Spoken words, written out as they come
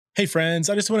Hey friends,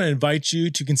 I just want to invite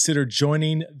you to consider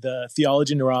joining the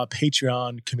Theology in Raw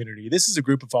Patreon community. This is a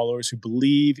group of followers who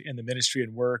believe in the ministry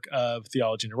and work of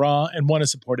Theology in Raw and want to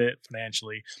support it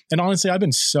financially. And honestly, I've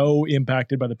been so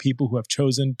impacted by the people who have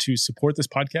chosen to support this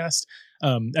podcast.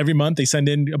 Every month they send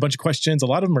in a bunch of questions. A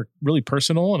lot of them are really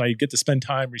personal, and I get to spend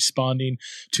time responding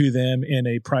to them in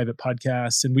a private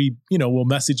podcast. And we, we'll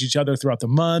message each other throughout the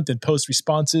month and post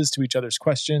responses to each other's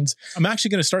questions. I'm actually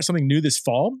going to start something new this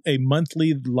fall, a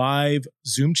monthly live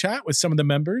Zoom chat with some of the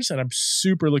members. And I'm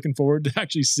super looking forward to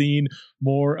actually seeing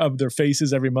more of their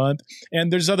faces every month.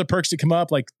 And there's other perks that come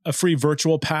up, like a free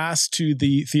virtual pass to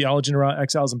the Theology in Raw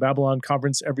Exiles in Babylon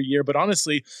conference every year. But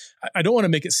honestly, I don't want to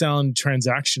make it sound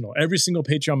transactional. Every single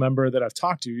Patreon member that I've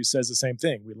talked to says the same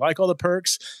thing. We like all the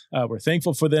perks. We're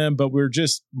thankful for them, but we're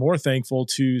just more thankful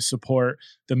to support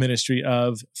the ministry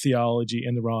of Theology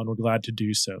in the Raw, and we're glad to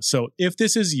do so. So if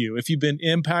this is you, if you've been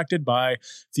impacted by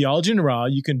Theology in the Raw,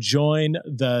 you can join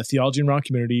the Theology in the Raw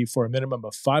community for a minimum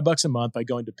of $5 a month by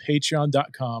going to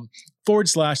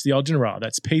patreon.com/Theology in the Raw.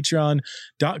 That's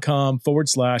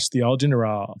patreon.com/Theology in the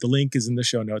Raw. The link is in the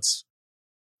show notes.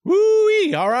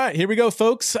 Woo-wee! All right, here we go,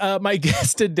 folks. My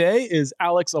guest today is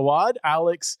Alex Awad.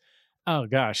 Alex, oh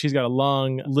gosh, he's got a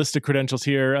long list of credentials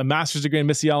here. A master's degree in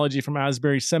missiology from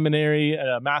Asbury Seminary,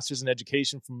 a master's in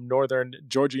education from Northern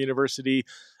Georgia University,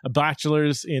 a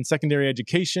bachelor's in secondary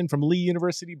education from Lee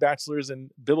University, bachelor's in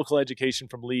biblical education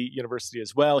from Lee University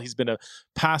as well. He's been a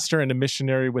pastor and a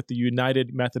missionary with the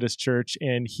United Methodist Church,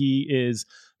 and he is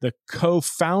the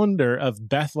co-founder of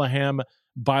Bethlehem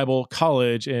Bible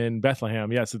College in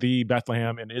Bethlehem. Yes, the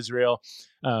Bethlehem in Israel.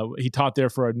 He taught there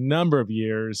for a number of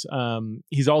years.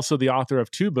 He's also the author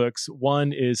of 2 books.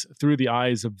 One is Through the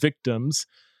Eyes of Victims,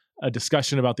 a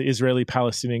discussion about the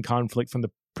Israeli-Palestinian conflict from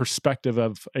the perspective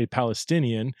of a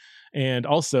Palestinian, and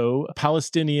also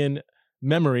Palestinian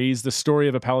Memories, the story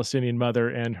of a Palestinian mother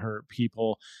and her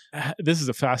people. This is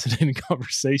a fascinating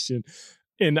conversation.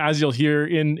 And as you'll hear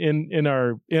in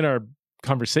our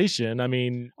conversation, I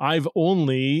mean, I've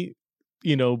only,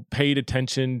 paid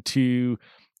attention to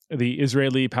the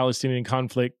Israeli-Palestinian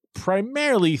conflict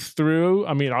primarily through,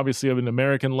 obviously of an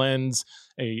American lens,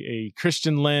 a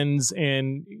Christian lens,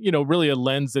 and, really a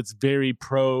lens that's very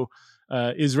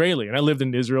pro-Israeli. And I lived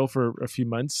in Israel for a few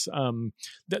months.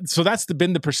 So that's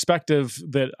been the perspective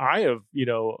that I have,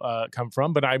 come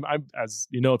from. But I'm, as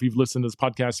you know, if you've listened to this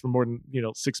podcast for more than,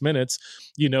 6 minutes,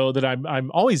 you know that I'm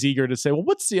always eager to say, well,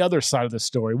 what's the other side of the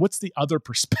story? What's the other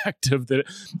perspective that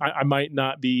I might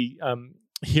not be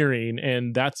hearing?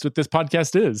 And that's what this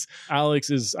podcast is. Alex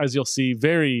is, as you'll see,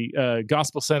 very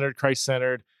gospel-centered,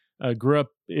 Christ-centered, grew up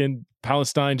in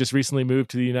Palestine, just recently moved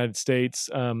to the United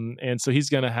States. And so he's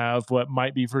going to have what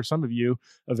might be for some of you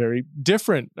a very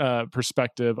different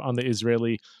perspective on the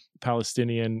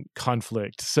Israeli-Palestinian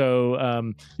conflict.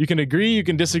 So you can agree, you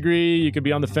can disagree, you can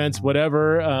be on the fence,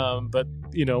 whatever. But,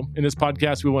 in this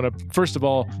podcast, we want to, first of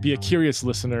all, be a curious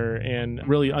listener and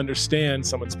really understand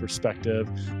someone's perspective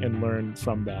and learn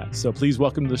from that. So please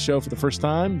welcome to the show for the first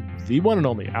time, the one and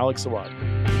only Alex Awad.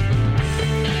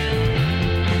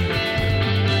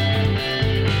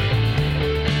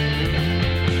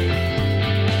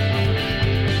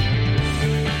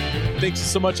 Thanks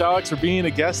so much, Alex, for being a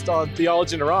guest on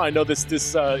Theology in the Raw. I know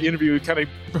this interview kind of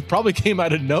probably came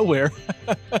out of nowhere.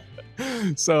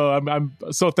 So I'm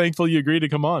so thankful you agreed to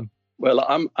come on. Well,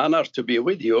 I'm honored to be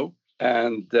with you.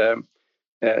 And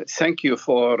thank you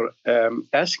for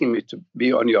asking me to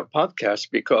be on your podcast,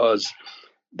 because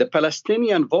the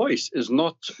Palestinian voice is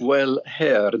not well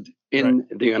heard in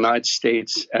the United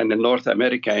States and in North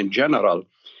America in general.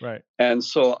 Right. And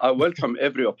so I welcome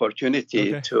every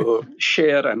opportunity to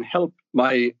share and help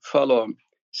my fellow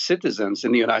citizens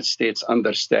in the United States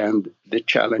understand the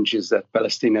challenges that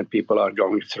Palestinian people are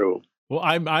going through. Well,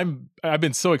 I've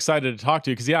been so excited to talk to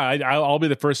you because, I'll be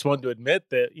the first one to admit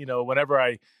that, whenever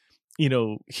I,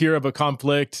 hear of a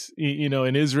conflict,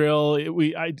 in Israel,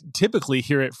 I typically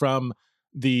hear it from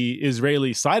the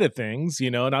Israeli side of things,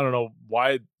 and I don't know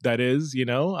why that is,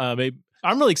 maybe.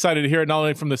 I'm really excited to hear it not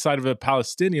only from the side of a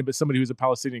Palestinian, but somebody who's a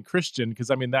Palestinian Christian, because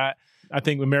I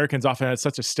think Americans often have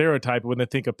such a stereotype. When they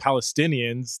think of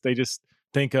Palestinians, they just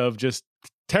think of just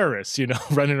terrorists,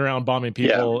 running around bombing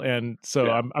people. Yeah. And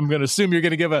so I'm going to assume you're going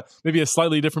to give maybe a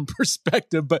slightly different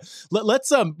perspective. But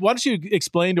let's why don't you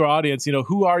explain to our audience,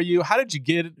 who are you? How did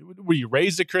you were you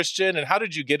raised a Christian, and how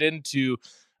did you get into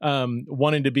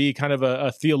wanting to be kind of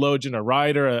a theologian, a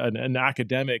writer, an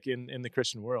academic in the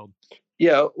Christian world?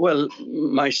 Yeah, well,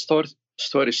 my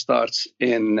story starts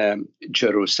in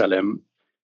Jerusalem.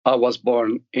 I was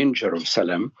born in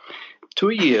Jerusalem. 2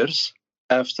 years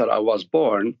after I was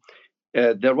born,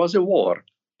 there was a war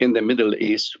in the Middle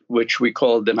East, which we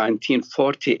call the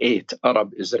 1948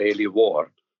 Arab-Israeli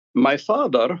War. My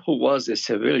father, who was a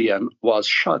civilian, was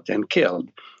shot and killed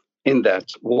in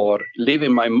that war,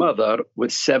 leaving my mother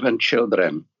with 7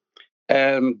 children.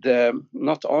 And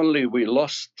not only we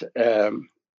lost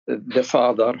the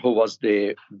father, who was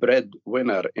the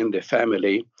breadwinner in the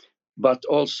family, but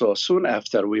also soon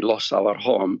after we lost our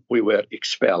home, we were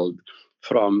expelled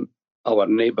from our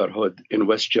neighborhood in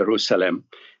West Jerusalem,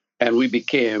 and we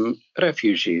became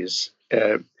refugees.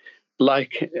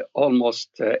 Like almost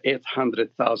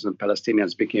 800,000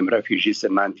 Palestinians became refugees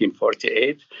in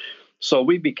 1948. So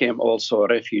we became also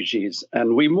refugees,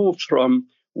 and we moved from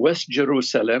West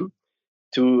Jerusalem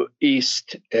to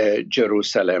East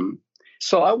Jerusalem.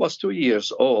 So I was 2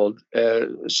 years old.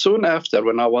 Soon after,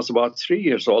 when I was about 3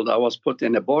 years old, I was put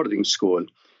in a boarding school,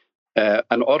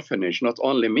 an orphanage, not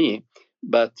only me,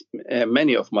 but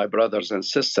many of my brothers and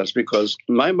sisters, because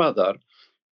my mother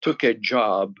took a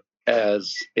job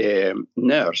as a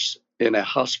nurse in a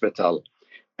hospital,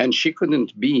 and she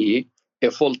couldn't be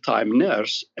a full-time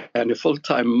nurse and a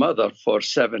full-time mother for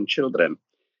 7 children.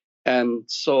 And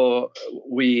so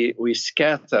we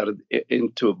scattered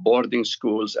into boarding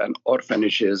schools and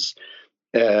orphanages.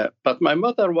 But my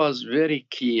mother was very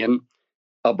keen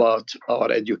about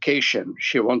our education.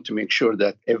 She wanted to make sure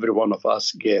that every one of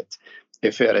us get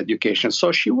a fair education.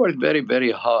 So she worked very,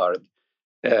 very hard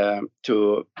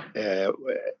to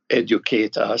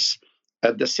educate us.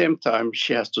 At the same time,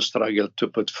 she has to struggle to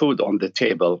put food on the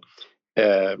table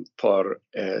for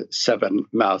 7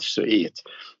 mouths to eat.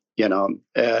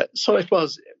 So it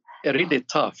was really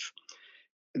tough.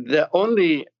 The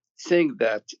only thing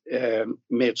that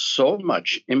made so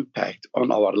much impact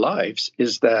on our lives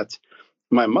is that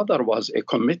my mother was a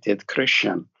committed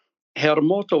Christian. Her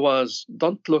motto was,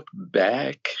 don't look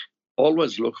back,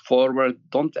 always look forward.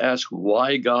 Don't ask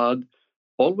why God,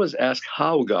 always ask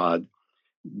how God.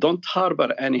 Don't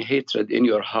harbor any hatred in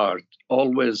your heart.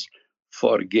 Always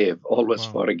forgive, always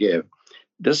forgive.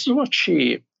 This is what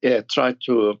she tried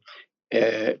to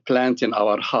plant in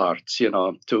our hearts,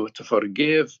 to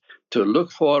forgive, to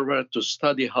look forward, to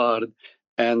study hard,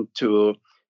 and to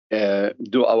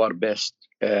do our best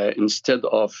instead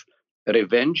of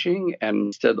revenging and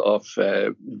instead of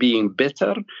being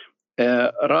bitter.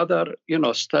 Rather,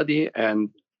 study and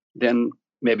then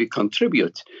maybe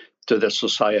contribute to the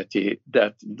society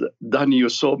that done you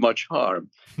so much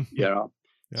harm. Yeah.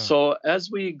 So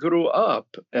as we grew up,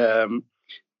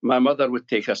 my mother would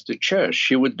take us to church.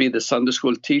 She would be the Sunday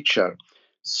school teacher.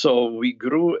 So we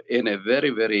grew in a very,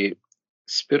 very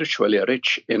spiritually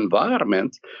rich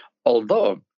environment,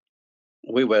 although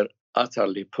we were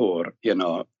utterly poor,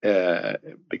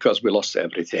 because we lost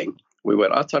everything. We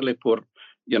were utterly poor,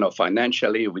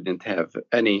 financially. We didn't have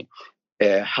any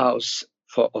house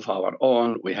of our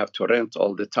own. We have to rent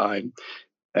all the time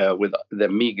with the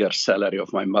meager salary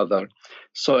of my mother.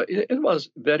 So it was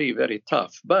very, very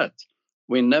tough. But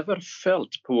we never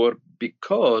felt poor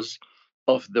because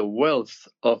of the wealth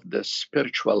of the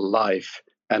spiritual life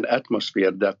and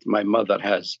atmosphere that my mother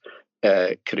has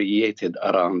created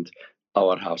around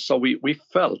our house. So we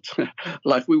felt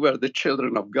like we were the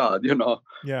children of God,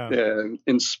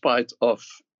 in spite of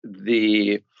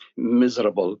the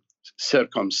miserable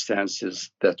circumstances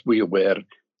that we were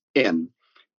in.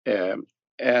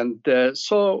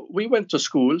 So we went to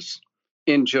schools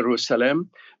in Jerusalem.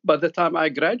 By the time I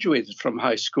graduated from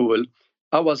high school,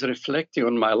 I was reflecting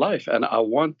on my life, and I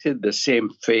wanted the same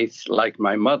faith like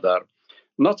my mother,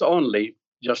 not only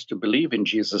just to believe in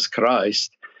Jesus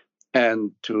Christ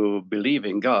and to believe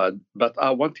in God, but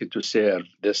I wanted to serve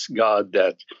this God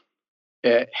that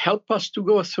helped us to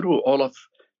go through all of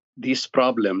these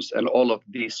problems and all of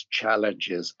these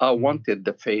challenges. I wanted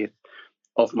the faith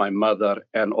of my mother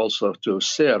and also to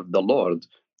serve the Lord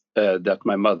that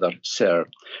my mother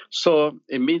served. So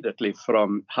immediately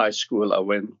from high school, I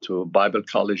went to Bible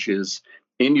colleges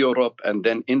in Europe and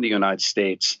then in the United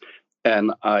States.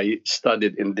 And I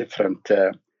studied in different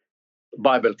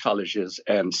Bible colleges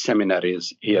and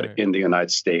seminaries here in the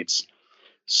United States.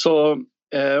 So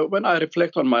when I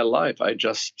reflect on my life, I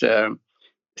just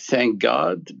thank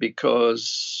God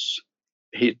because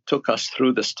He took us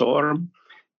through the storm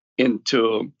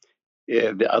into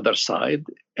the other side.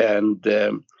 And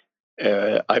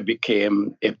I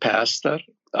became a pastor.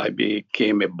 I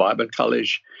became a Bible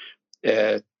college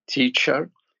teacher.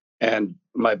 And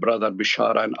my brother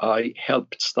Bishara and I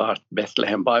helped start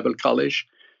Bethlehem Bible College,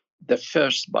 the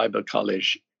first Bible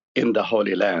college in the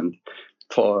Holy Land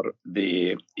for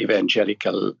the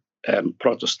evangelical and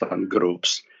Protestant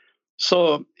groups.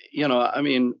 So,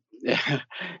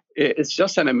 it's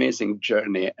just an amazing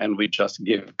journey, and we just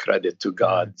give credit to Yeah.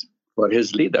 God for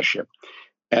his leadership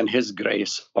and his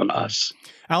grace on Yeah. us.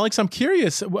 Alex, I'm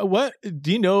curious. What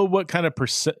do you know? What kind of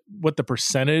what the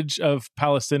percentage of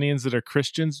Palestinians that are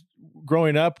Christians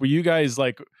growing up? Were you guys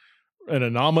like an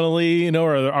anomaly?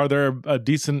 Or are there a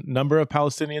decent number of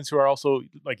Palestinians who are also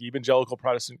like evangelical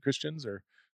Protestant Christians? Or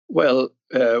Well,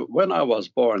 when I was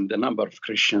born, the number of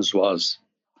Christians was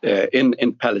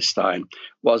in Palestine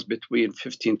was between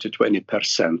 15 to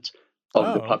 20%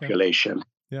 of the okay, population.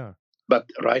 yeah, But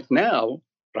right now,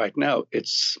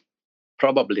 it's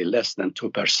probably less than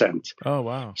 2%. oh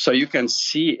wow, So you can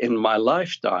see in my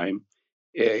lifetime,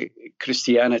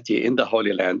 Christianity in the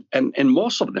Holy Land and in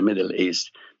most of the Middle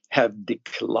East have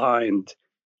declined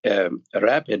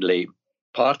rapidly,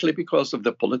 partly because of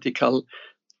the political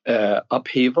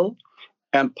upheaval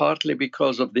and partly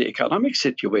because of the economic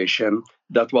situation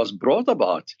that was brought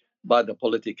about by the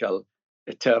political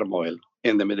turmoil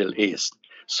in the Middle East.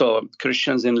 So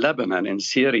Christians in Lebanon, in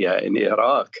Syria, in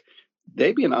Iraq,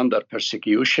 they've been under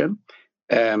persecution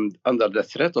and under the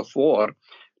threat of war,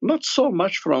 not so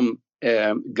much from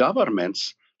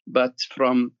governments, but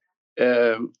from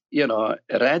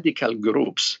radical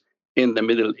groups in the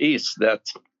Middle East that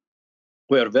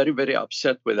were very, very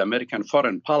upset with American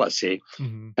foreign policy,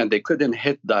 and they couldn't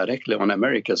hit directly on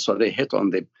America, so they hit on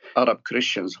the Arab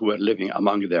Christians who were living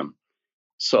among them.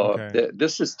 So okay,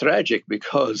 this is tragic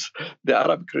because the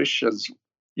Arab Christians,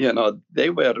 they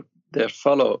were their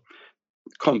fellow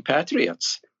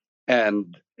compatriots,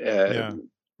 and yeah,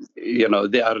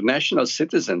 they are national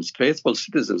citizens, faithful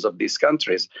citizens of these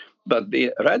countries. But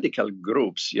the radical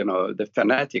groups, the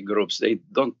fanatic groups, they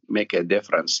don't make a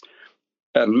difference.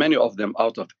 And many of them,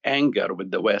 out of anger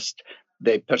with the West,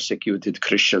 they persecuted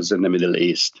Christians in the Middle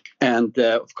East. And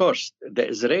of course, the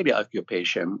Israeli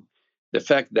occupation, the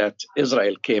fact that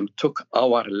Israel came, took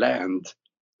our land,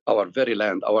 our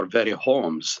very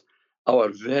homes, our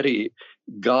very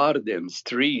gardens,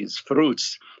 trees,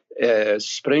 fruits,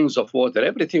 springs of water,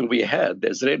 everything we had, the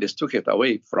Israelis took it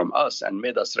away from us and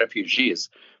made us refugees.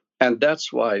 And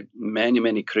that's why many,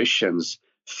 many Christians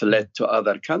fled to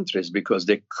other countries, because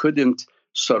they couldn't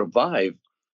survive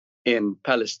in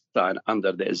Palestine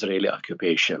under the Israeli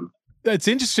occupation. it's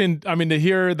interesting. I mean, to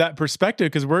hear that perspective,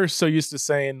 because we're so used to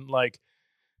saying like,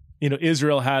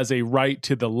 Israel has a right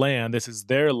to the land. This is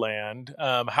their land.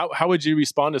 How would you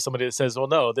respond to somebody that says, "Well,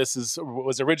 no, this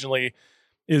was originally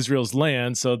Israel's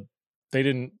land, so they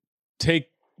didn't take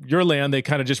your land; they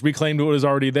kind of just reclaimed what was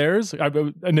already theirs"?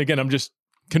 And again, I'm just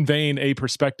conveying a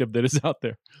perspective that is out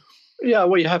there. Yeah,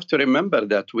 we have to remember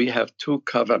that we have two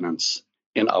covenants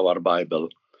in our Bible.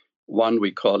 One,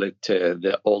 we call it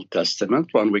the Old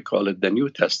Testament. One, we call it the New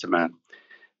Testament.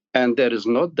 And there is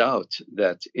no doubt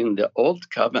that in the Old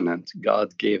Covenant,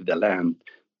 God gave the land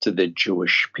to the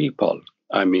Jewish people.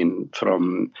 I mean,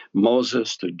 from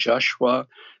Moses to Joshua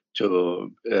to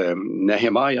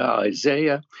Nehemiah,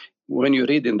 Isaiah. When you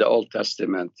read in the Old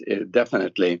Testament,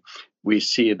 definitely we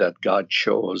see that God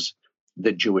chose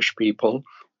the Jewish people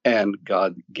and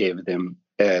God gave them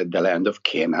the land of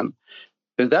Canaan.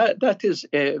 That is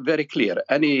very clear.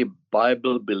 Any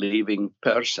Bible-believing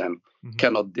person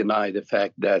cannot deny the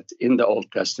fact that in the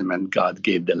Old Testament, God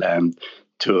gave the land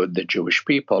to the Jewish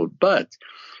people. But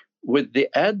with the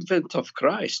advent of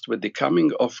Christ, with the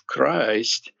coming of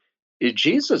Christ,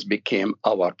 Jesus became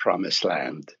our promised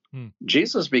land.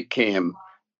 Jesus became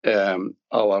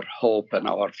our hope and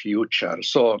our future.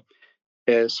 So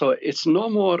it's no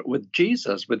more with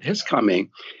Jesus, with his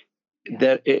coming,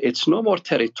 that it's no more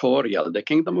territorial. The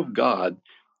kingdom of God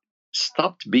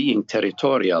stopped being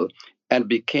territorial and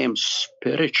became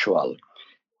spiritual.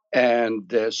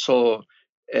 And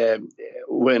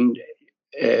when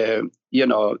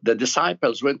the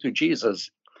disciples went to Jesus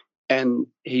and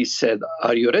he said,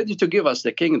 "Are you ready to give us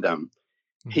the kingdom?"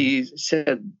 He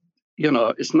said,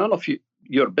 it's none of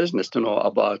your business to know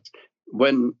about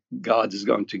when God is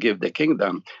going to give the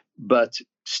kingdom, but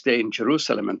stay in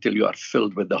Jerusalem until you are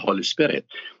filled with the Holy Spirit.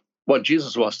 What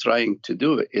Jesus was trying to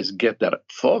do is get their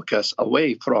focus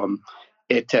away from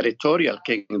a territorial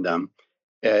kingdom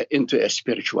into a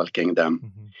spiritual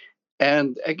kingdom.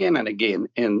 And again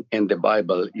in the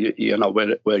Bible,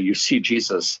 where you see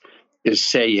Jesus is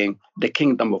saying the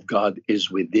kingdom of God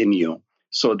is within you.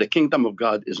 So the kingdom of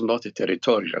God is not a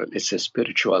territorial, it's a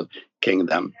spiritual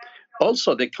kingdom.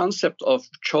 Also, the concept of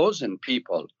chosen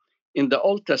people. In the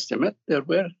Old Testament, there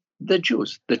were the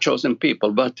Jews, the chosen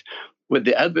people. But with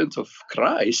the advent of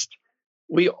Christ,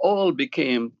 we all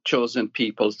became chosen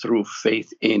people through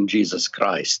faith in Jesus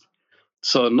Christ.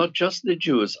 So not just the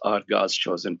Jews are God's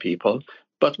chosen people,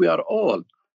 but we are all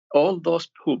all those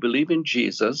who believe in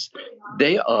Jesus,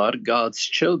 they are God's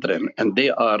children and they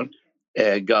are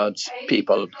God's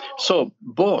people. So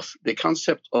both the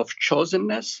concept of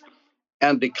chosenness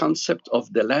and the concept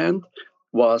of the land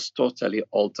was totally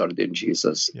altered in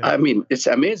Jesus. Yeah. I mean, it's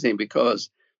amazing because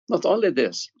not only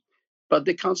this, but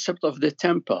the concept of the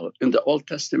temple. In the Old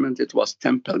Testament, it was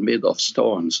temple made of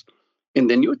stones. In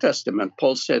the New Testament,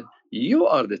 Paul said, you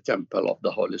are the temple of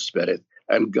the Holy Spirit,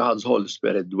 and God's Holy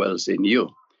Spirit dwells in you.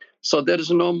 So there is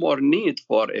no more need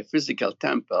for a physical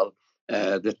temple,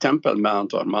 the Temple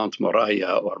Mount or Mount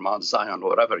Moriah or Mount Zion,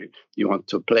 wherever you want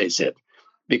to place it,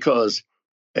 because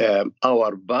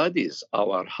our bodies,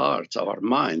 our hearts, our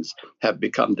minds have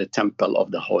become the temple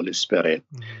of the Holy Spirit.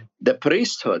 Mm-hmm. The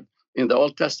priesthood in the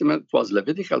Old Testament was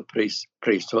Levitical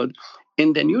priesthood.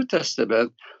 In the New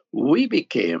Testament, we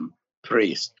became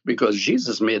priests because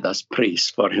Jesus made us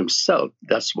priests for himself.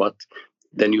 That's what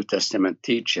the New Testament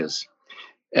teaches.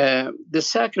 The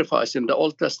sacrifice in the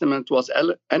Old Testament was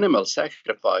animal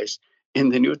sacrifice. In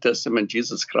the New Testament,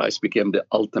 Jesus Christ became the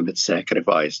ultimate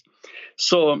sacrifice.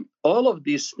 So all of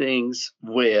these things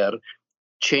were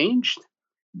changed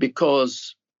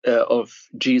because of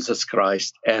Jesus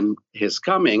Christ and his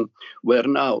coming, where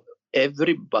now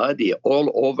everybody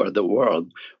all over the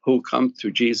world who come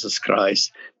to Jesus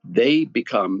Christ, they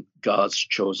become God's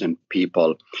chosen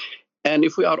people. And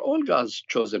if we are all God's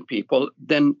chosen people,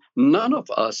 then none of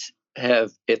us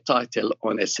have a title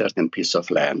on a certain piece of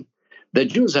land. The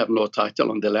Jews have no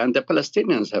title on the land. The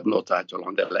Palestinians have no title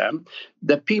on the land.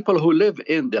 The people who live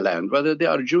in the land, whether they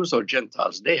are Jews or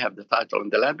Gentiles, they have the title on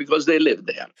the land because they live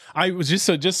there. I was just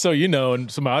so you know,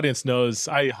 and so my audience knows,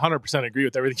 I 100% agree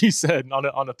with everything you said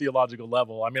on a theological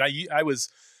level. I mean,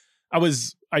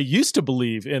 I used to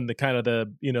believe in the kind of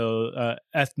the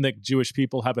ethnic Jewish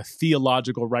people have a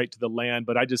theological right to the land,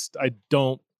 but I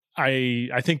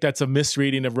think that's a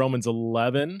misreading of Romans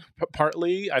 11.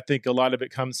 Partly, I think a lot of it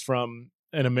comes from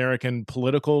an American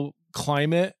political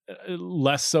climate,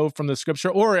 less so from the scripture,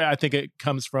 or I think it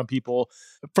comes from people,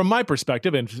 from my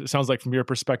perspective, and it sounds like from your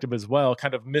perspective as well,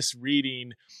 kind of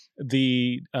misreading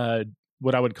the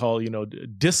what I would call,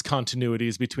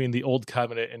 discontinuities between the Old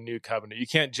Covenant and New Covenant. You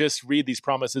can't just read these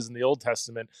promises in the Old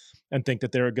Testament and think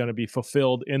that they're going to be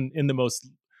fulfilled in the most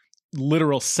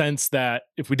literal sense that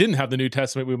if we didn't have the New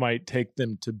Testament, we might take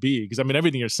them to be. Because I mean,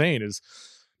 everything you're saying is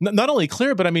not only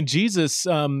clear, but I mean, Jesus,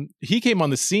 he came on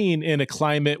the scene in a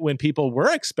climate when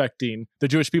the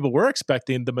Jewish people were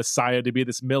expecting the Messiah to be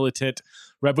this militant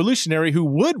revolutionary who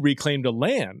would reclaim the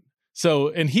land. So,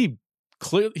 and he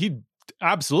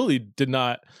absolutely did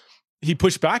not. He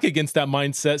pushed back against that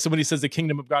mindset. So when he says the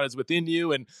kingdom of God is within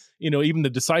you, and even the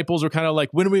disciples were kind of like,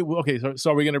 "When are we? Okay,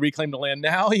 so are we going to reclaim the land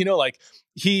now?" Like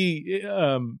he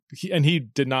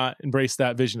did not embrace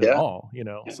that vision at all.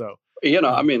 So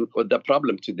I mean, what the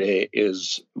problem today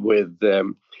is with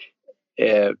the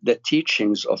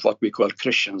teachings of what we call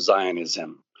Christian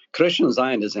Zionism. Christian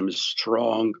Zionism is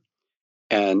strong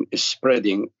and is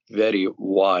spreading very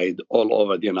wide all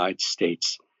over the United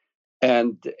States.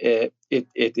 And it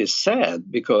is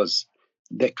sad because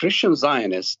the Christian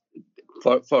Zionists,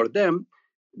 for them,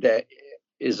 the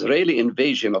Israeli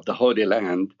invasion of the Holy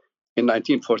Land in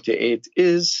 1948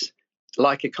 is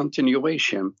like a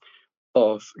continuation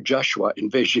of Joshua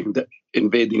invading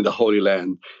the Holy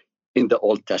Land in the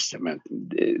Old Testament.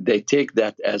 They take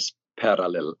that as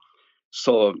parallel.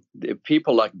 So the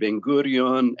people like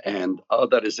Ben-Gurion and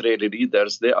other Israeli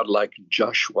leaders, they are like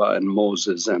Joshua and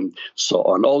Moses and so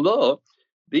on. Although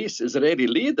these Israeli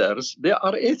leaders, they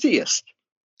are atheists.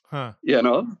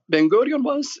 Ben-Gurion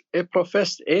was a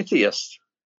professed atheist.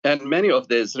 And many of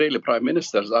the Israeli prime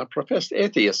ministers are professed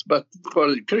atheists. But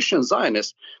for Christian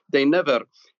Zionists, they never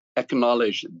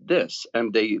acknowledge this.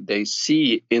 And they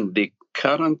see in the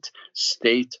current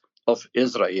state of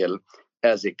Israel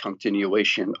as a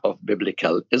continuation of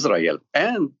biblical Israel.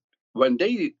 And when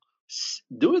they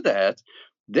do that,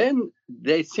 then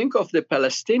they think of the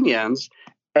Palestinians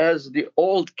as the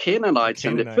old Canaanites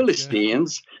and the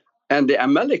Philistines and the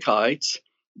Amalekites,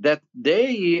 that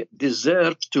they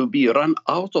deserve to be run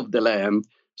out of the land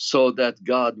so that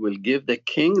God will give the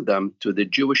kingdom to the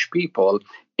Jewish people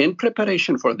in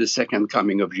preparation for the second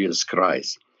coming of Jesus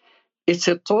Christ. It's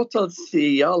a total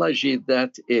theology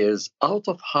that is out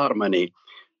of harmony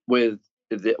with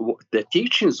the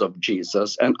teachings of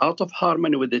Jesus and out of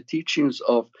harmony with the teachings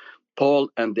of Paul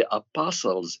and the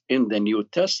apostles in the New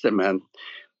Testament,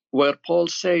 where Paul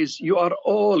says, you are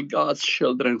all God's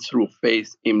children through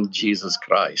faith in Jesus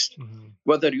Christ. Mm-hmm.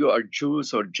 Whether you are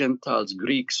Jews or Gentiles,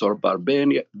 Greeks or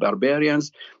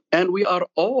barbarians, and we are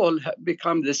all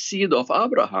become the seed of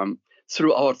Abraham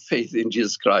through our faith in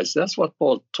Jesus Christ. That's what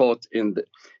Paul taught in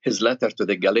his letter to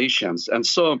the Galatians. And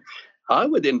so I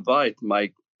would invite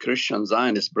my Christian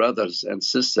Zionist brothers and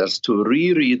sisters to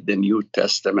reread the New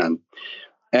Testament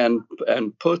and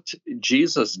put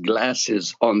Jesus'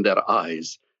 glasses on their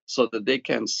eyes so that they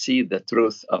can see the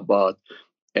truth about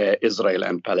Israel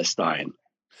and Palestine.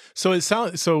 So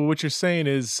what you're saying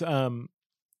is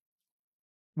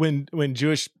when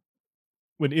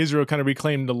Israel kind of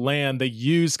reclaimed the land, they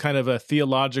used kind of a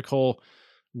theological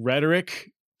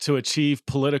rhetoric to achieve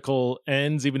political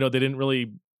ends, even though they didn't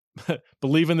really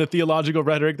believe in the theological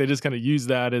rhetoric. They just kind of used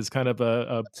that as kind of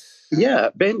a... Yeah,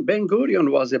 Ben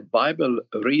Gurion was a Bible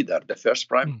reader. The first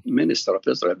prime minister of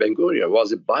Israel, Ben Gurion,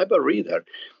 was a Bible reader.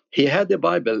 He had the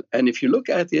Bible, and if you look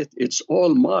at it, it's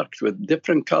all marked with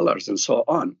different colors and so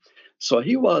on. So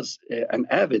he was an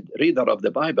avid reader of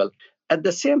the Bible. At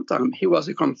the same time, he was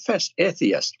a confessed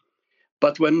atheist.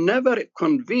 But whenever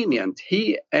convenient,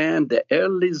 he and the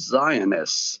early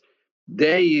Zionists,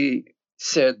 they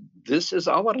said, this is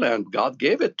our land. God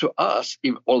gave it to us,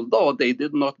 although they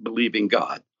did not believe in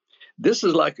God. This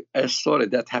is like a story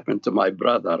that happened to my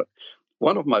brother.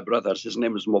 One of my brothers, his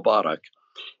name is Mubarak.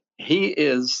 He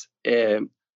is a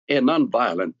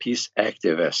nonviolent peace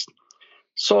activist.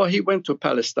 So he went to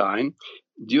Palestine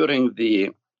during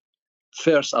the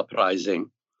first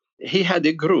uprising. He had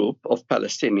a group of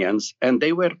Palestinians, and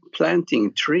they were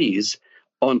planting trees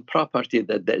on property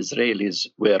that the Israelis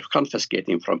were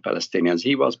confiscating from Palestinians.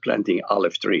 He was planting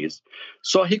olive trees.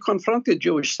 So he confronted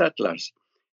Jewish settlers.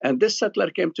 And this settler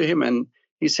came to him and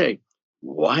he said,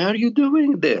 why are you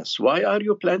doing this? Why are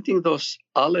you planting those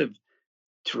olive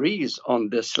trees on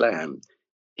this land?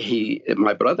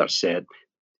 My brother said,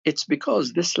 it's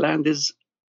because this land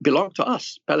belongs to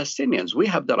us, Palestinians. We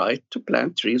have the right to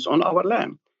plant trees on our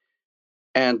land.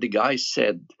 And the guy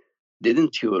said,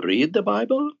 didn't you read the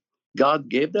Bible? God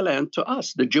gave the land to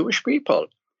us, the Jewish people.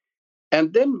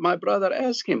 And then my brother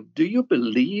asked him, do you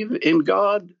believe in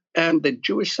God? And the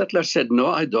Jewish settler said, no,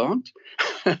 I don't.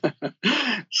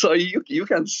 So you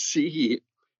can see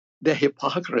the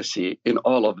hypocrisy in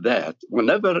all of that.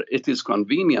 Whenever it is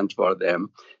convenient for them,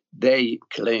 they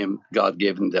claim God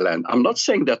gave them the land. I'm not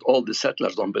saying that all the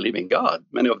settlers don't believe in God.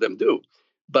 Many of them do.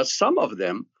 But some of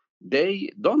them,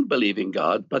 they don't believe in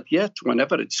God, but yet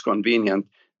whenever it's convenient,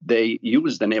 they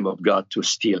use the name of God to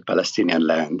steal Palestinian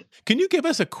land. Can you give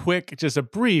us just a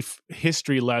brief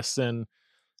history lesson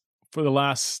for the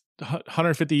last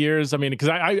 150 years? I mean, because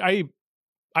I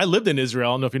lived in Israel.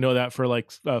 I don't know if you know that, for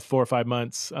like 4 or 5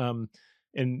 months.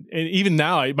 And even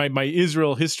now, my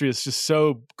Israel history is just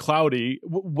so cloudy.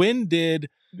 When did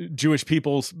Jewish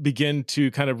peoples begin to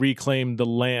kind of reclaim the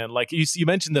land? Like you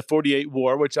mentioned the 48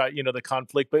 war, which the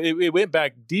conflict, but it went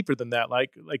back deeper than that.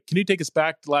 Like, can you take us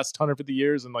back the last 150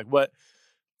 years and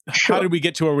Sure. How did we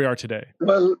get to where we are today?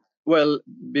 Well,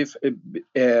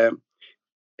 before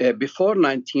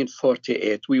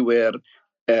 1948, we were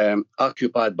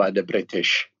occupied by the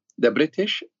British. The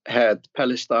British had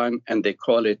Palestine, and they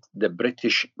call it the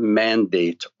British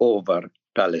Mandate over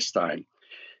Palestine.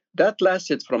 That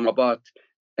lasted from about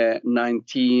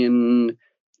 1917-18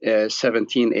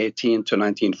 to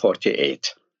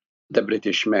 1948, the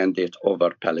British Mandate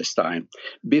over Palestine.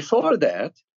 Before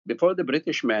that, before the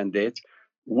British Mandate,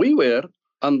 we were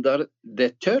under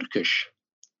the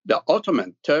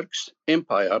Ottoman Turks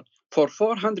Empire for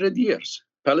 400 years.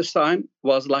 Palestine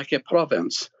was like a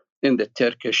province in the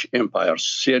Turkish Empire.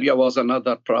 Syria was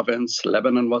another province.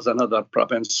 Lebanon was another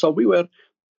province. So we were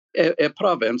a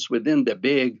province within the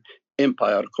big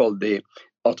empire called the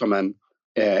Ottoman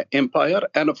Empire.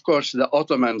 And of course, the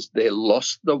Ottomans, they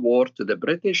lost the war to the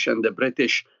British, and the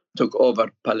British took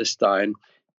over Palestine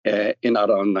in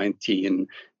around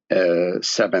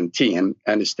 1917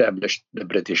 and established the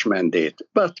British Mandate.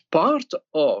 But part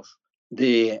of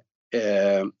the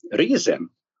reason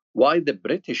why the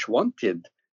British wanted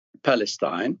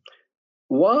Palestine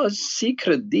was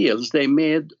secret deals they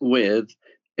made with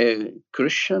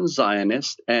Christian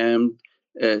Zionists and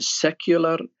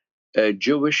secular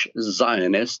Jewish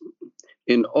Zionists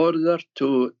in order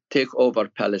to take over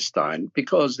Palestine,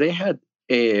 because they had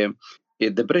the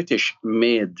British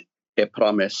made a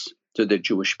promise to the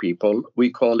Jewish people. We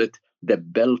call it the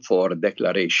Balfour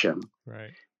Declaration.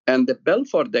 Right. And the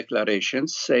Balfour Declaration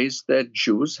says that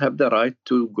Jews have the right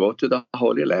to go to the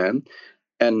Holy Land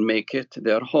and make it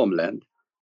their homeland,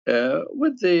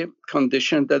 with the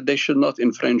condition that they should not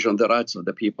infringe on the rights of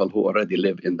the people who already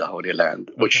live in the Holy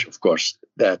Land, which, of course,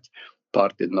 that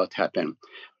part did not happen.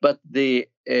 But the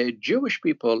Jewish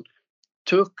people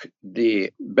took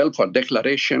the Balfour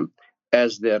Declaration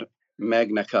as their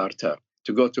Magna Carta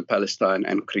to go to Palestine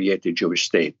and create a Jewish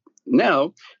state.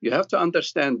 Now, you have to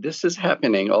understand this is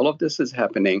happening, all of this is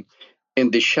happening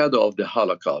in the shadow of the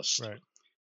Holocaust, Right.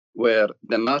 where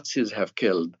the Nazis have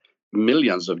killed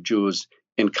millions of Jews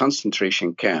in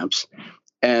concentration camps,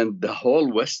 and the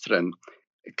whole Western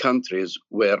countries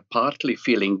were partly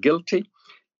feeling guilty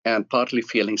and partly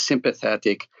feeling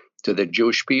sympathetic to the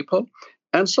Jewish people.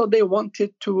 And so they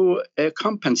wanted to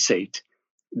compensate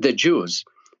the Jews.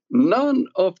 None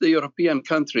of the European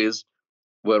countries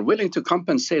were willing to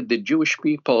compensate the Jewish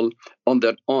people on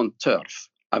their own turf.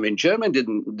 I mean, Germany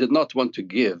did not want to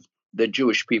give the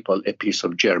Jewish people a piece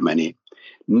of Germany.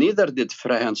 Neither did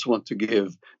France want to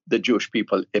give the Jewish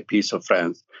people a piece of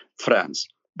France.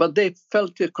 But they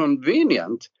felt it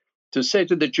convenient to say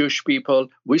to the Jewish people,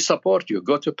 we support you,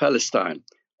 go to Palestine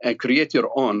and create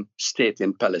your own state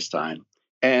in Palestine.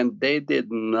 And they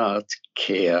did not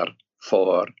care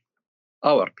for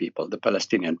our people, the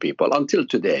Palestinian people, until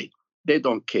today. They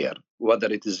don't care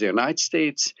whether it is the United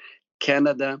States,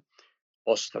 Canada,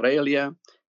 Australia,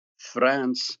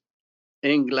 France,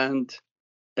 England,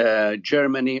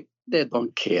 Germany. They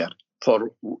don't care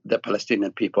for the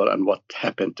Palestinian people and what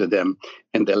happened to them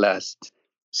in the last,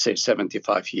 say,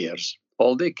 75 years.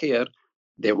 All they care,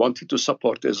 they wanted to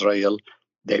support Israel.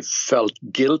 They felt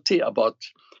guilty about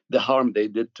the harm they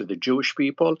did to the Jewish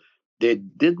people. They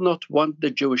did not want the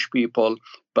Jewish people,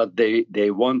 but they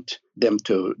want them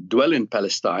to dwell in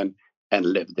Palestine and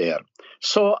live there.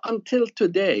 So until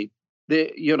today,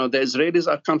 the Israelis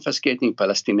are confiscating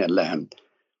Palestinian land.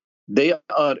 They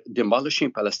are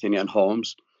demolishing Palestinian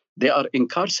homes. They are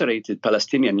incarcerated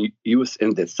Palestinian youth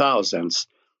in the thousands.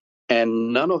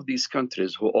 And none of these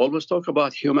countries who always talk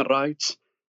about human rights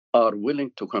are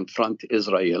willing to confront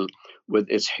Israel with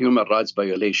its human rights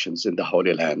violations in the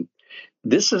Holy Land.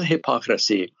 This is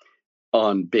hypocrisy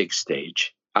on big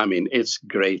stage. I mean, it's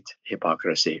great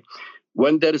hypocrisy.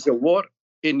 When there is a war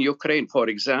in Ukraine, for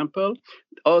example,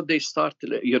 they start,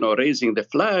 raising the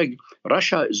flag.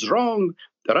 Russia is wrong.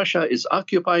 Russia is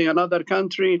occupying another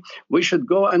country. We should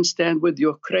go and stand with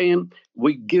Ukraine.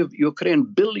 We give Ukraine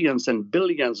billions and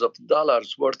billions of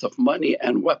dollars worth of money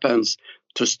and weapons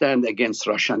to stand against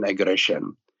Russian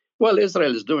aggression. Well,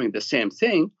 Israel is doing the same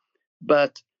thing,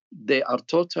 but they are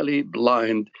totally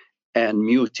blind and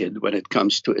muted when it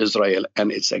comes to Israel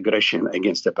and its aggression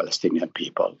against the Palestinian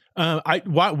people.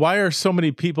 Why are so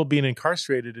many people being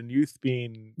incarcerated and youth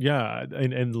being,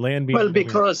 and land being? Well,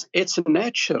 because it's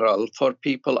natural for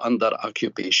people under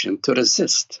occupation to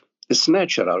resist. It's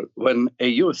natural. When a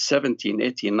youth, 17,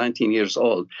 18, 19 years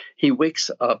old, he wakes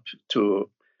up to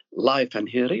life and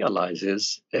he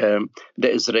realizes the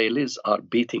Israelis are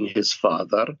beating his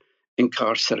father,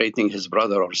 incarcerating his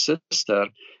brother or sister,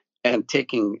 and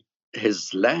taking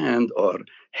his land or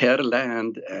her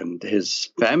land and his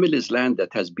family's land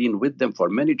that has been with them for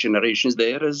many generations.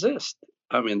 They resist.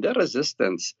 I mean, their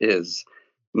resistance is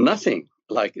nothing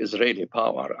like Israeli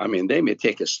power. I mean, they may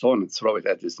take a stone and throw it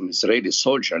at an Israeli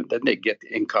soldier, and then they get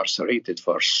incarcerated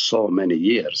for so many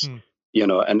years,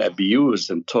 and abused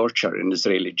and tortured in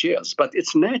Israeli jails. But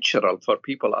it's natural for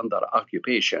people under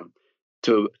occupation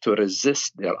to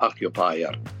resist their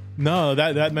occupier. No,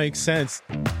 that makes sense.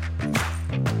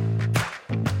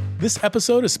 This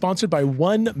episode is sponsored by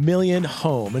 1 Million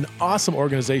Home, an awesome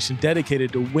organization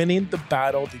dedicated to winning the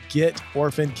battle to get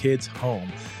orphan kids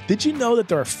home. Did you know that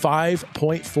there are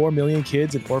 5.4 million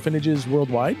kids in orphanages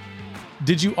worldwide?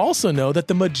 Did you also know that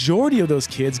the majority of those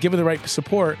kids, given the right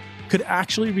support, could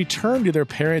actually return to their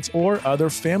parents or other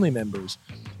family members?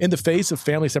 In the face of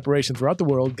family separation throughout the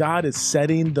world, God is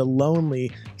setting the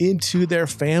lonely into their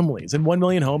families. And 1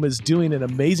 Million Home is doing an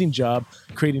amazing job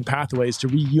creating pathways to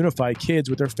reunify kids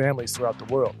with their families throughout the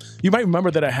world. You might remember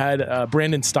that I had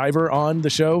Brandon Stiver on the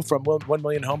show from 1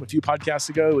 Million Home a few podcasts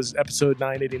ago. It was episode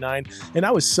 989. And I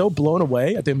was so blown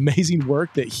away at the amazing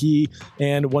work that he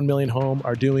and 1 Million Home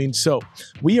are doing. So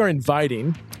we are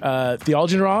inviting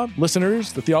Theology and Raw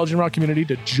listeners, the Theology and Raw community,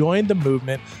 to join the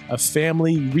movement of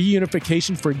family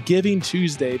reunification for Giving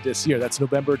Tuesday this year. That's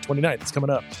November 29th. It's coming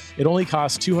up. It only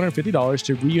costs $250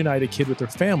 to reunite a kid with their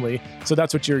family. So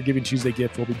that's what your Giving Tuesday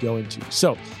gift will be going to.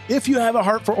 So if you have a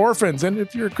heart for orphans, and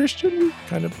if you're a Christian, you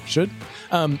kind of should,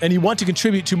 and you want to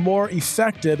contribute to more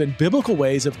effective and biblical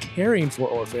ways of caring for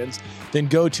orphans, then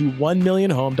go to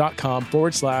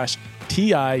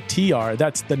 1millionhome.com/TITR.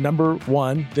 That's the number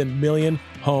 1, then million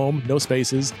home, no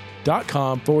spaces,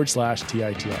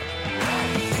 .com/TITR.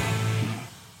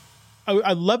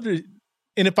 I love to,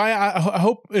 and if I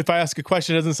hope if I ask a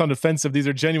question, it doesn't sound offensive. These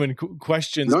are genuine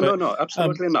questions. No,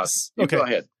 absolutely not. Okay. Go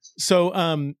ahead. So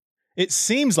it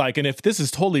seems like, and if this is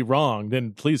totally wrong,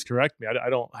 then please correct me. I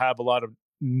don't have a lot of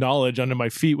knowledge under my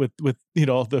feet with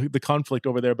the conflict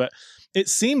over there. But it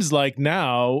seems like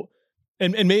now,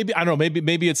 and maybe I don't know,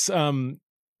 maybe it's kind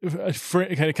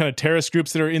of terrorist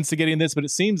groups that are instigating this, but it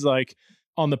seems like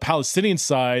on the Palestinian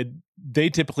side, they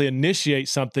typically initiate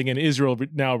something and Israel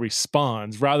now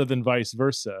responds rather than vice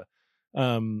versa.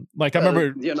 Like I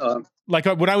remember, like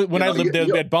when I lived there,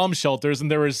 we had bomb shelters, and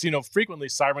there was, frequently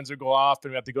sirens would go off,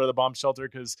 and we have to go to the bomb shelter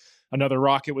because another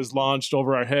rocket was launched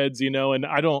over our heads, and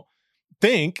I don't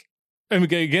think, and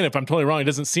again, if I'm totally wrong, it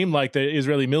doesn't seem like the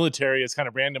Israeli military is kind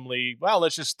of randomly, well,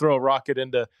 let's just throw a rocket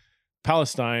into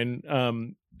Palestine,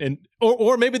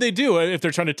 or maybe they do if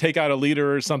they're trying to take out a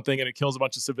leader or something, and it kills a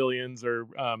bunch of civilians, or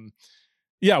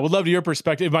yeah, would love to your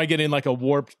perspective. Am I getting like a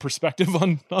warped perspective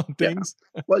on things?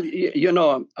 Yeah. Well,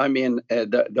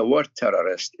 the word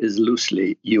terrorist is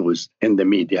loosely used in the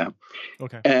media.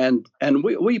 Okay. And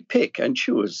we pick and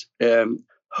choose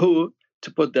who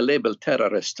to put the label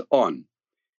terrorist on.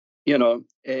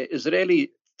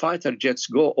 Israeli fighter jets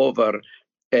go over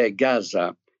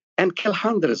Gaza and kill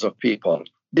hundreds of people.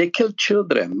 They kill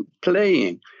children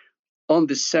playing on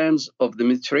the sands of the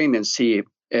Mediterranean Sea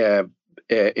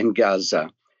in Gaza.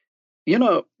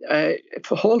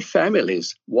 Whole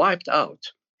families wiped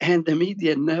out, and the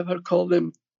media never call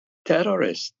them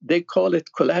terrorists. They call it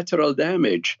collateral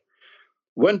damage.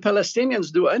 When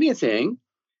Palestinians do anything,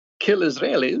 kill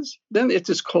Israelis, then it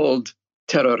is called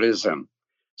terrorism.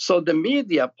 So the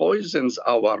media poisons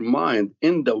our mind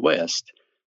in the West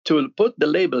to put the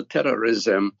label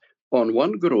terrorism on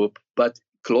one group, but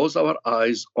close our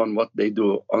eyes on what they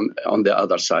do on the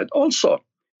other side. Also,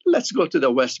 let's go to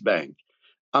the West Bank.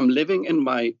 I'm living in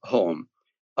my home.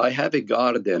 I have a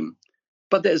garden,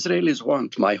 but the Israelis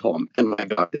want my home and my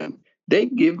garden. They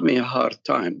give me a hard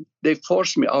time. They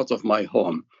force me out of my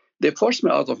home. They force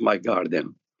me out of my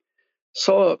garden.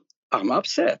 So I'm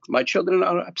upset. My children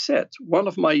are upset. One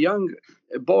of my young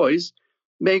boys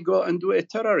may go and do a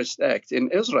terrorist act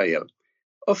in Israel.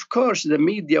 Of course, the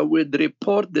media would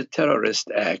report the terrorist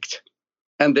act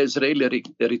and the Israeli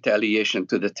retaliation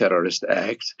to the terrorist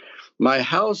act. My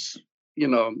house,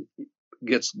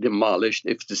 gets demolished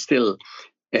if it's still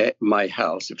my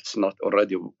house, if it's not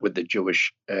already with the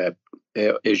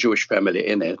a Jewish family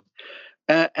in it.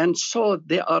 And so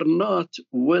they are not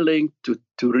willing to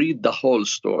read the whole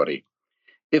story.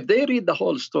 If they read the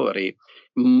whole story,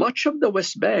 much of the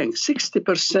West Bank,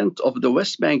 60% of the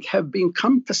West Bank have been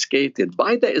confiscated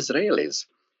by the Israelis.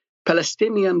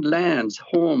 Palestinian lands,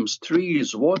 homes,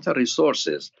 trees, water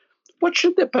resources. What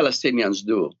should the Palestinians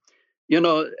do?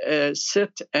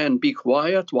 Sit and be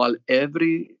quiet while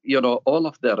all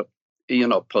of their,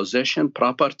 possession,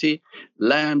 property,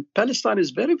 land. Palestine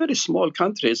is very, very small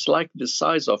country. It's like the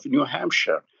size of New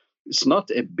Hampshire. It's not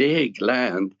a big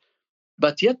land.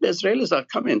 But yet the Israelis are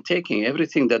coming, taking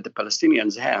everything that the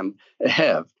Palestinians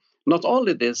have. Not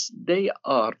only this, they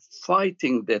are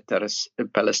fighting the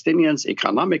Palestinians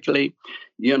economically,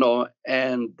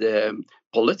 and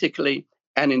politically,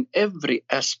 and in every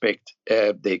aspect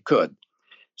they could.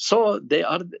 So they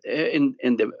are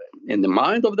in the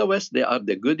mind of the West, they are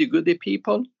the goody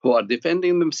people who are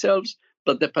defending themselves,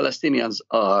 but the Palestinians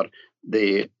are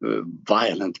the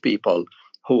violent people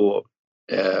who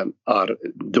are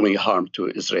doing harm to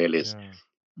Israelis. Yeah.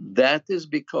 That is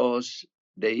because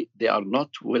they are not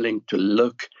willing to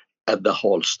look at the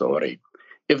whole story.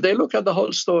 If they look at the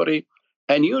whole story,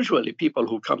 and usually people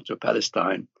who come to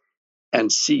Palestine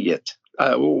and see it,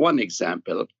 one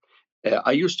example,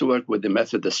 I used to work with the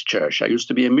Methodist Church. I used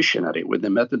to be a missionary with the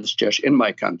Methodist Church in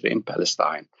my country, in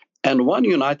Palestine. And one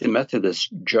United Methodist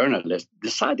journalist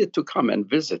decided to come and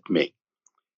visit me,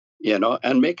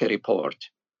 and make a report.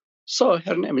 So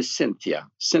her name is Cynthia.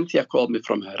 Cynthia called me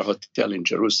from her hotel in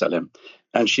Jerusalem.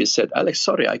 And she said, Alex,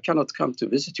 sorry, I cannot come to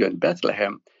visit you in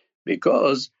Bethlehem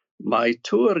because my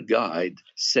tour guide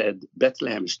said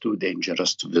Bethlehem is too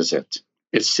dangerous to visit.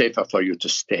 It's safer for you to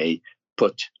stay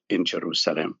put in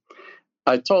Jerusalem.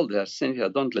 I told her, Cynthia,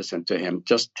 don't listen to him.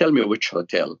 Just tell me which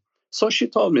hotel. So she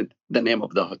told me the name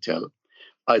of the hotel.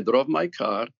 I drove my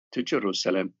car to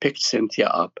Jerusalem, picked Cynthia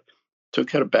up,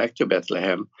 took her back to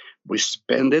Bethlehem. We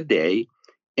spent a day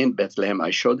in Bethlehem.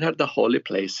 I showed her the holy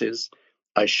places.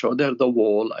 I showed her the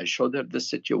wall. I showed her the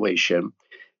situation.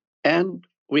 And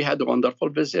we had a wonderful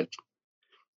visit.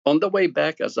 On the way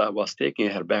back, as I was taking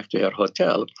her back to her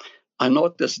hotel, I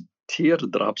noticed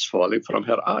teardrops falling from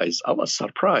her eyes. I was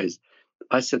surprised.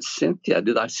 I said, Cynthia,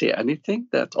 did I say anything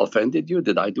that offended you?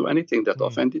 Did I do anything that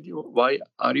offended you? Why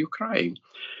are you crying?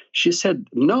 She said,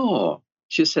 no.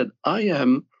 She said, I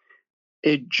am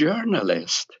a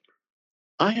journalist.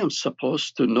 I am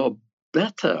supposed to know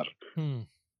better.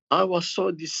 I was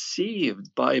so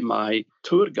deceived by my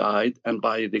tour guide and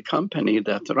by the company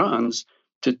that runs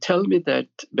to tell me that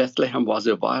Bethlehem was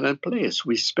a violent place.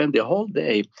 We spent the whole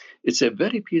day. It's a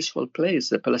very peaceful place.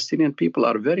 The Palestinian people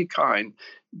are very kind,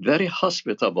 very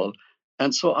hospitable.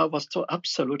 And so I was so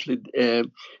absolutely,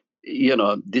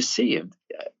 deceived.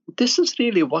 This is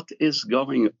really what is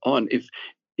going on.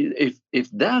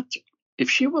 If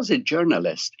she was a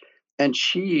journalist and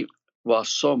she was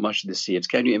so much deceived,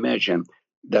 can you imagine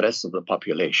the rest of the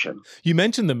population? You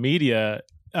mentioned the media.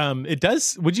 It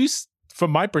does. From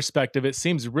my perspective, it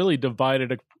seems really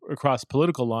divided across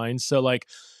political lines. So, like,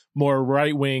 more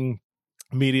right-wing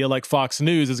media, like Fox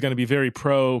News, is going to be very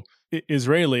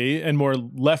pro-Israeli, and more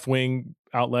left-wing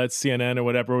outlets, CNN or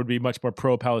whatever, would be much more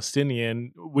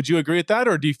pro-Palestinian. Would you agree with that,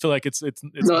 or do you feel like it's No,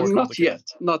 more complicated?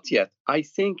 not yet. I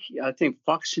think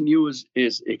Fox News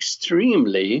is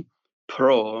extremely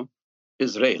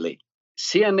pro-Israeli.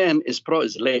 CNN is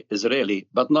pro-Israeli,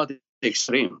 but not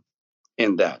extreme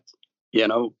in that.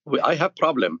 I have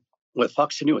problem with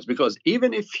Fox News because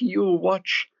even if you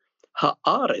watch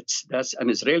Haaretz, that's an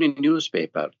Israeli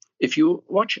newspaper, if you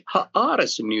watch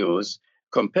Haaretz news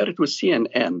compared with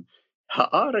CNN,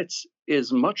 Haaretz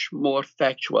is much more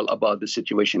factual about the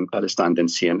situation in Palestine than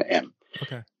CNN.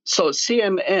 Okay. So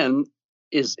CNN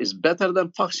is better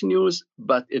than Fox News,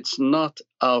 but it's not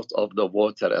out of the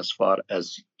water as far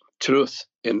as truth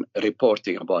in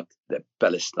reporting about the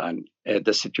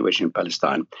situation in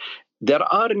Palestine. There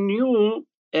are new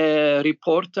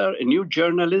new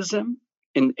journalism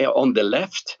on the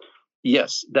left.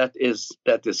 Yes, that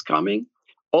is coming.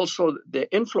 Also, the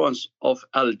influence of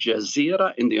Al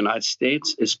Jazeera in the United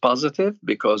States is positive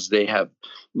because they have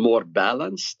more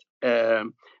balanced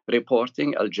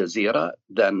reporting, Al Jazeera,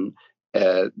 than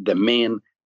the main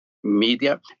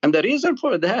media. And the reason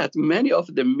for that, many of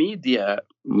the media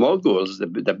moguls,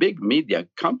 the big media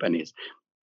companies,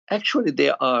 actually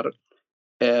they are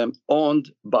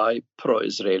owned by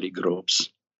pro-Israeli groups.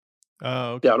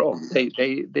 Oh, okay. They are owned.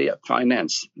 They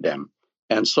finance them,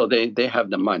 and so they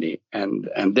have the money, and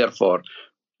therefore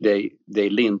they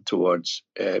lean towards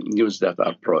news that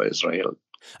are pro-Israel.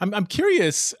 I'm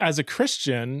curious, as a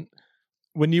Christian,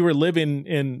 when you were living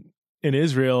in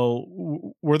Israel,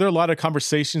 were there a lot of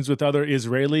conversations with other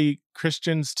Israeli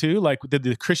Christians too? Like, did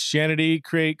the Christianity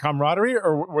create camaraderie,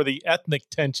 or were the ethnic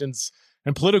tensions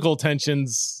and political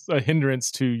tensions a hindrance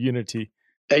to unity?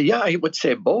 I would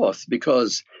say both,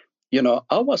 because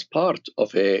I was part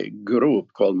of a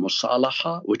group called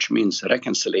Musalaha, which means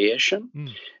reconciliation.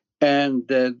 And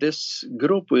this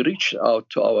group, we reached out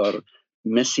to our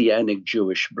Messianic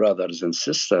Jewish brothers and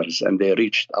sisters, and they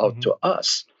reached out to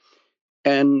us.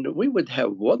 And we would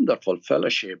have wonderful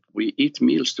fellowship. We eat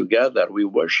meals together. We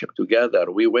worship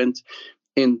together. We went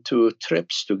into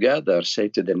trips together, say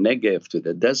to the Negev, to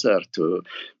the desert, to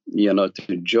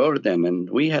Jordan, and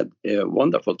we had a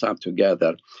wonderful time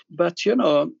together. But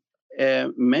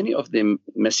many of the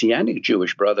Messianic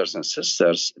Jewish brothers and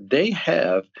sisters, they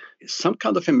have some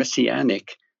kind of a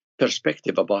Messianic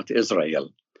perspective about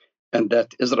Israel, and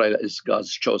that Israel is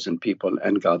God's chosen people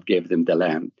and God gave them the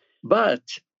land. But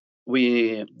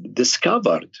we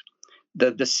discovered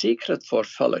that the secret for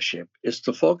fellowship is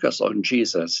to focus on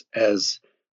Jesus as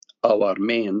our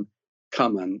main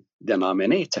common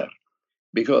denominator.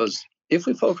 Because if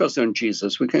we focus on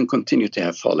Jesus, we can continue to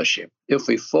have fellowship. If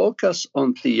we focus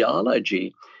on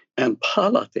theology and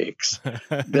politics,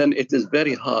 then it is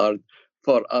very hard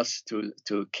for us to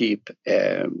keep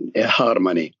a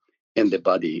harmony in the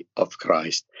body of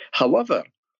Christ. However,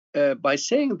 by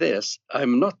saying this,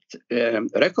 I'm not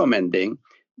recommending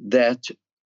that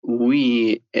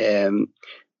we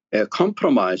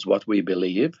compromise what we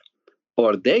believe,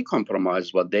 or they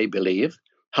compromise what they believe.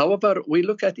 However, we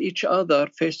look at each other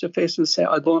face to face and say,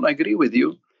 I don't agree with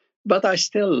you, but I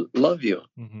still love you.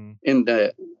 In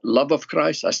the love of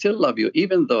Christ, I still love you,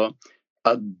 even though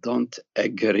I don't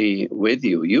agree with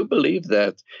you. You believe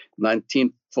that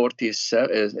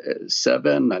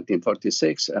 1947,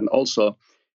 1946, and also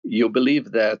you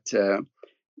believe that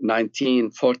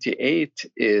 1948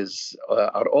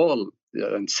 are all,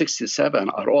 and 67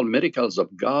 are all miracles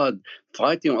of God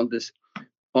fighting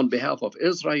on behalf of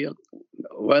Israel.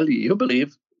 Well, you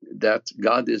believe that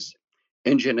God is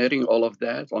engineering all of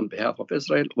that on behalf of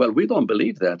Israel. Well, we don't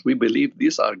believe that. We believe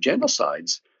these are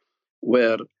genocides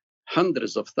where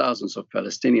hundreds of thousands of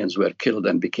Palestinians were killed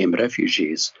and became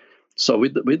refugees. So we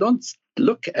don't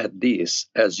look at these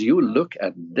as you look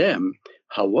at them.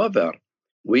 However,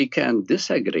 we can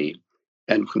disagree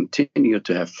and continue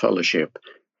to have fellowship,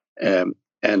 and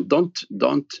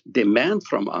don't demand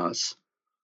from us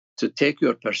to take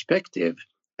your perspective,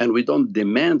 and we don't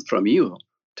demand from you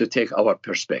to take our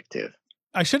perspective.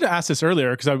 I should have asked this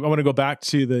earlier because I want to go back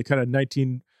to the kind of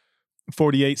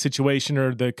 1948 situation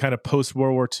or the kind of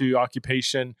post-World War II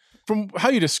occupation. From how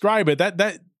you describe it,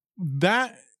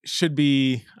 that should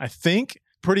be, I think,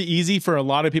 pretty easy for a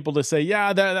lot of people to say,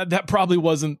 yeah, that probably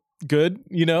wasn't good,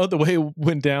 the way it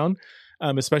went down,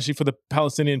 especially for the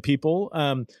Palestinian people.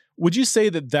 Would you say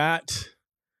that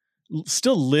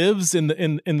still lives in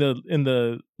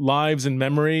the lives and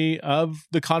memory of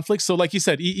the conflict? So like you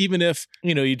said, even if,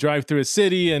 you drive through a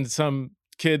city and some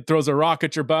kid throws a rock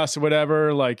at your bus or whatever,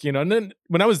 and then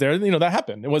when I was there, that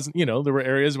happened. It wasn't, there were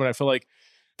areas when I feel like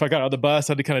if I got out of the bus,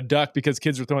 I had to kind of duck because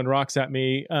kids were throwing rocks at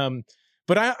me.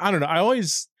 But I don't know.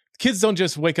 Kids don't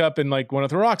just wake up and want to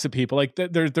throw rocks at people. Like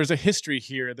there's a history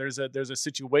here. There's a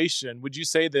situation. Would you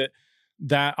say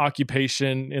that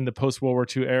occupation in the post-World War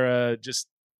II era just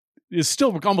is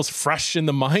still almost fresh in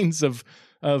the minds of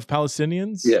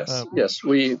Palestinians? Yes.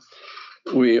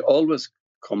 We always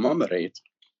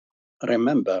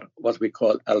remember what we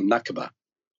call al-Nakba.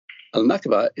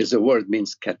 Al-Nakba is a word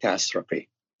means catastrophe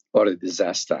or a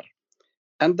disaster.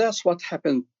 And that's what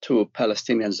happened to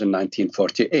Palestinians in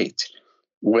 1948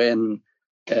 when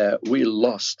we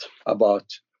lost about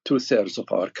 2/3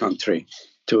 of our country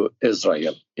to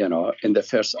Israel, in the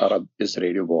first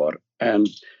Arab-Israeli war. And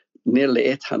nearly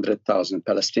 800,000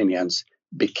 Palestinians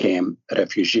became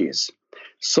refugees.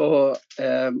 So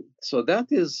that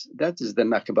is the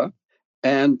Nakba.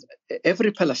 And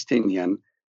every Palestinian,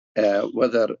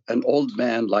 whether an old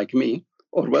man like me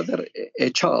or whether a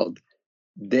child,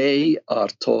 they are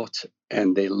taught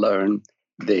and they learn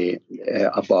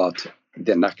about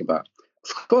the Nakba.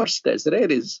 Of course, the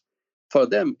Israelis, for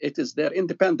them, it is their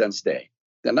Independence Day.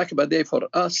 The Nakba Day for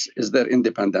us is their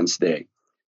Independence Day.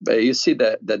 But you see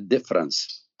the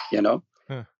difference,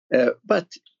 But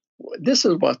this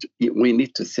is what we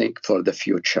need to think for the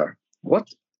future. What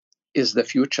is the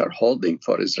future holding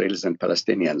for Israelis and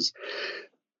Palestinians?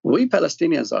 We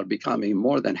Palestinians are becoming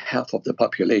more than half of the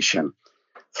population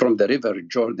from the River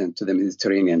Jordan to the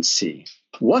Mediterranean Sea.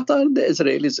 What are the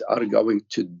Israelis are going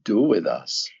to do with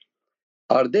us?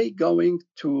 Are they going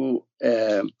to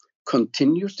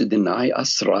continue to deny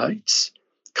us rights,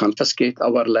 confiscate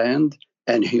our land,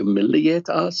 and humiliate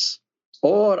us?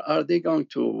 Or are they going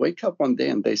to wake up one day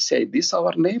and they say, these are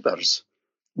our neighbors.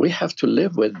 We have to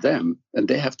live with them and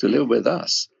they have to live with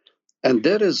us. And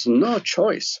there is no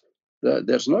choice.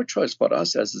 There's no choice for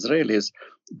us as Israelis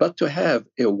but to have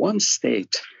a one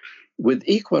state with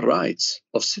equal rights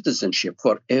of citizenship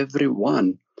for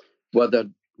everyone,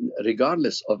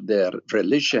 regardless of their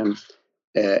religion,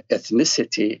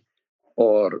 ethnicity,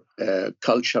 or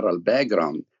cultural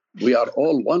background. We are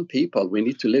all one people. We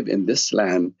need to live in this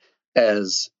land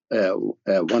as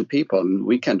one people, and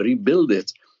we can rebuild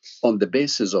it on the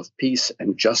basis of peace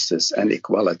and justice and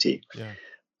equality. Yeah.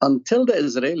 Until the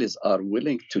Israelis are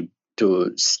willing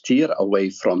to steer away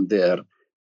from their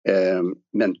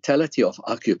mentality of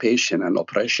occupation and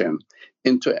oppression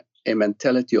into a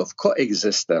mentality of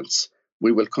coexistence,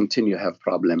 we will continue to have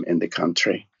problem in the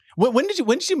country. When did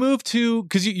you move to?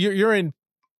 Because you're in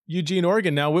Eugene,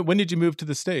 Oregon now. When did you move to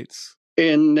the States?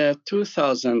 In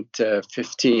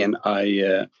 2015,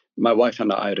 my wife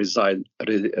and I resigned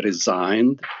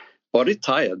or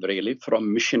retired really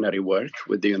from missionary work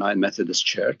with the United Methodist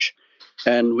Church,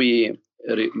 and we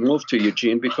moved to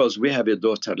Eugene because we have a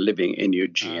daughter living in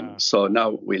Eugene. So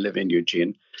now we live in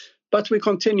Eugene. But we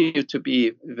continue to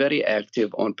be very active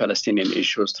on Palestinian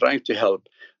issues, trying to help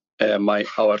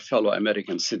our fellow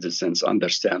American citizens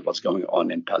understand what's going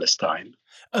on in Palestine.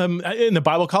 In the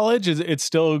Bible College, is it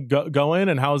still going,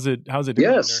 and how's it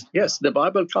doing? Yes, the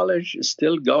Bible College is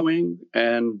still going,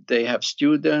 and they have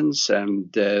students,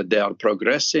 and they are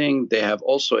progressing. They have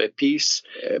also a peace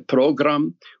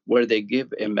program where they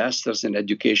give a master's in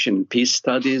education and peace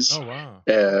studies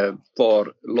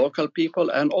for local people,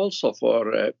 and also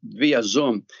for via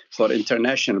Zoom for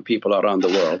international people around the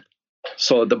world.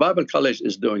 So the Bible College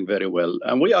is doing very well.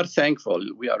 And we are thankful.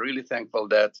 We are really thankful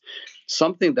that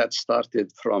something that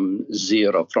started from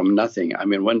zero, from nothing. I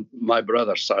mean, when my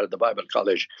brother started the Bible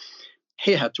College,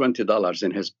 he had $20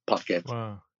 in his pocket.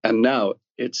 Wow. And now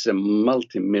it's a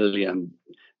multi-million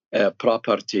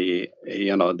property,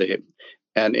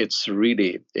 and it's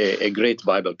really a great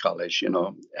Bible college,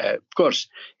 Of course,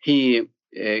 he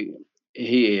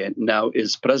now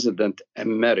is president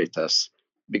emeritus,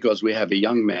 because we have a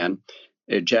young man,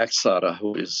 Jack Sarah,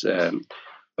 who is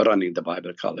running the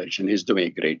Bible College, and he's doing a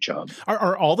great job.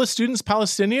 Are all the students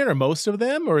Palestinian, or most of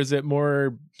them, or is it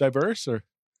more diverse? Or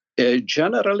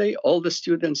generally, all the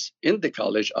students in the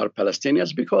college are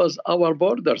Palestinians because our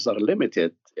borders are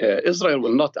limited. Israel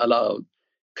will not allow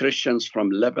Christians from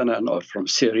Lebanon or from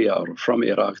Syria or from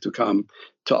Iraq to come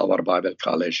to our Bible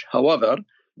college. However,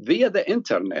 via the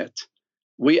internet,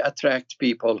 we attract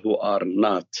people who are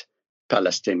not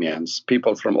Palestinians,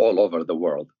 people from all over the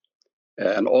world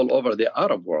and all over the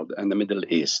Arab world and the Middle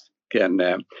East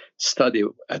can study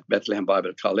at Bethlehem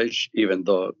Bible College, even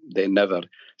though they never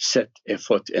set a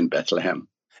foot in Bethlehem.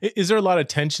 Is there a lot of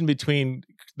tension between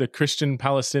the Christian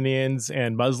Palestinians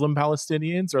and Muslim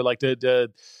Palestinians, or like is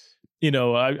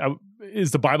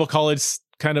the Bible college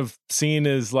kind of seen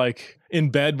as like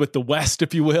in bed with the West,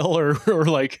 if you will, or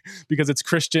like because it's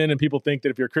Christian and people think that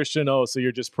if you're Christian, oh, so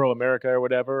you're just pro-America or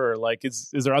whatever, or like is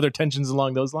there other tensions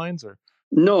along those lines? Or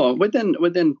no, within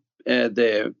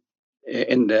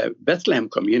in the Bethlehem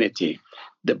community,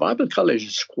 the Bible college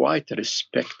is quite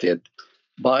respected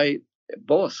by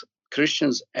both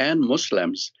Christians and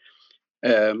Muslims,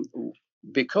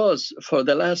 because for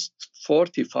the last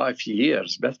 45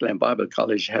 years, Bethlehem Bible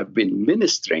College have been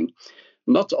ministering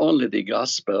not only the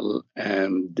gospel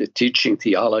and the teaching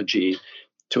theology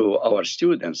to our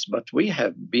students, but we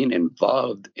have been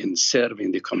involved in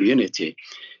serving the community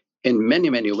in many,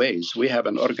 many ways. We have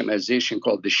an organization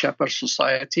called the Shepherd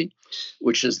Society,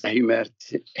 which is the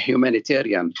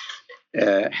humanitarian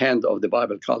hand of the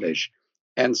Bible College.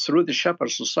 And through the Shepherd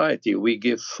Society, we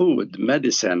give food,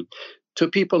 medicine to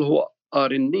people who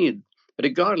are in need,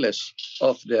 regardless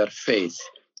of their faith,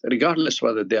 regardless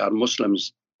whether they are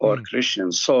Muslims or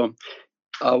Christians. So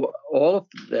all of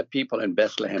the people in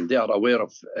Bethlehem, they are aware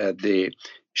of the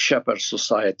Shepherd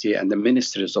Society and the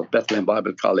ministries of Bethlehem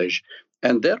Bible College.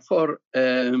 And therefore,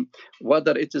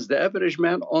 whether it is the average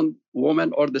man or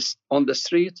woman or on the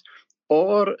street,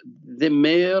 or the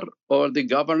mayor or the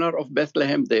governor of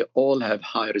Bethlehem, they all have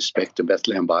high respect to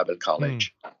Bethlehem Bible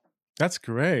College. That's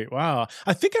great. Wow.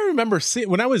 I think I remember seeing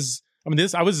when I was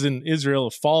in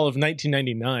Israel fall of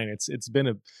 1999. It's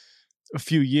been a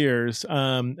few years.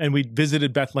 And we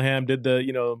visited Bethlehem, did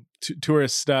the,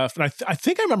 tourist stuff. And I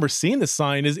think I remember seeing the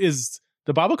sign. Is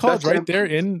the Bible college right there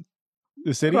in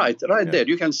the city? Right there.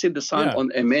 You can see the sign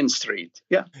on a main street.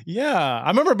 Yeah. Yeah. I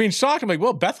remember being shocked. I'm like,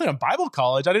 well, Bethlehem Bible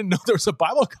College. I didn't know there was a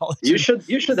Bible college. You should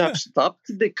have stopped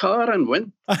the car and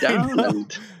went down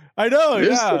I know,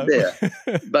 yeah. There.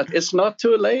 But it's not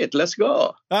too late. Let's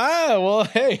go. Well,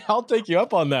 hey, I'll take you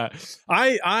up on that.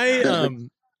 I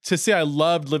to say I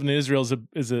loved living in Israel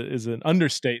is an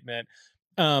understatement.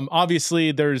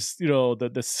 Obviously, there's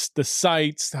the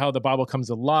sites, how the Bible comes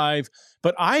alive,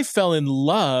 but I fell in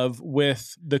love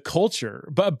with the culture,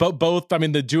 but both. I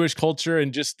mean, the Jewish culture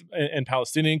and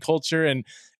Palestinian culture, and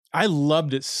I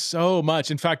loved it so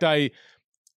much. In fact, I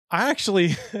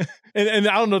actually, and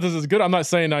I don't know if this is good. I'm not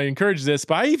saying I encourage this,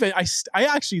 but I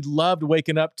actually loved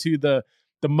waking up to the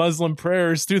Muslim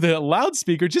prayers through the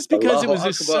loudspeaker, just because it was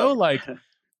just so like,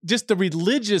 just the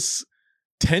religious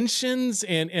tensions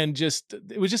and just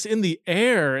it was just in the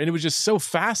air, and it was just so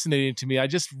fascinating to me. I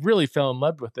just really fell in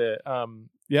love with it.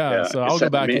 So I'll go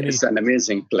back. It's an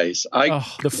amazing place.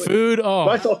 The food.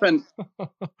 Quite often,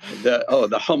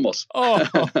 the hummus.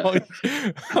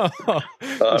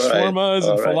 Shawarmas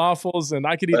and falafels, and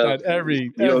I could eat that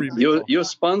every. You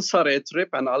sponsor a trip,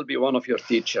 and I'll be one of your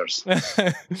teachers.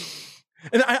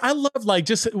 And I love like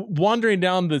just wandering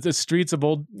down the streets of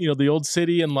the old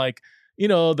city, and like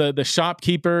the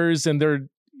shopkeepers, and they're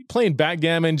playing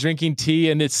backgammon, drinking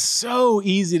tea, and it's so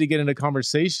easy to get into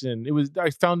conversation. I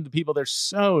found the people there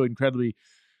so incredibly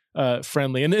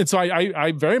friendly, and so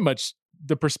I very much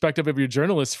the perspective of your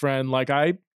journalist friend. Like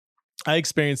I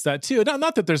experienced that too.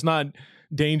 Not that there's not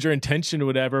danger and tension or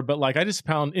whatever, but like I just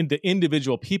found the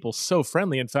individual people so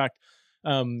friendly. In fact,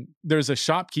 there's a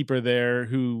shopkeeper there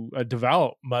who a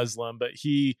devout Muslim, but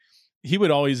he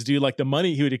would always do like the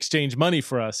money. He would exchange money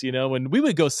for us, and we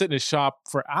would go sit in his shop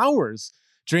for hours,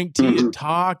 drink tea and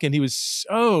talk. And he was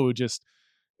so just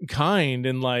kind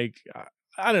and like,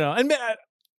 I don't know. And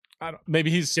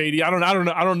maybe he's shady. I don't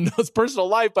know his personal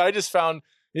life, but I just found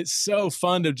it's so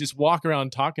fun to just walk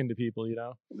around talking to people,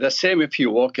 The same if you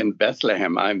walk in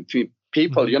Bethlehem.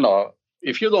 People,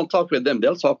 if you don't talk with them,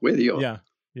 they'll talk with you. Yeah.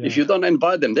 If you don't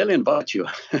invite them, they'll invite you.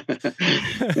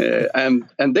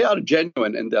 And they are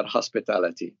genuine in their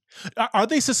hospitality. Are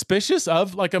they suspicious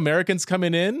of like Americans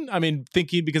coming in? I mean,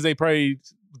 thinking because they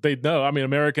know. I mean,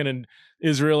 American and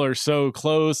Israel are so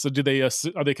close. So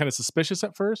are they kind of suspicious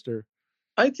at first, or?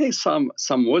 I think some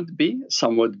would be,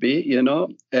 but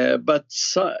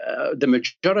the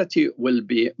majority will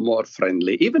be more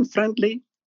friendly. Even friendly,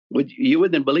 you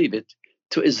wouldn't believe it,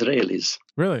 to Israelis.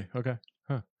 Really? Okay.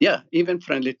 Huh. Yeah, even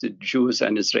friendly to Jews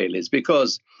and Israelis,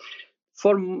 because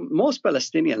for most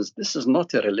Palestinians, this is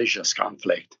not a religious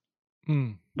conflict.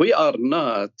 We are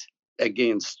not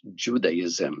against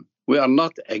Judaism. We are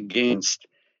not against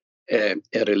a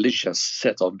religious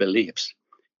set of beliefs.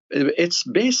 It's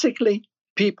basically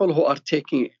people who are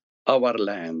taking our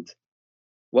land,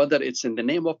 whether it's in the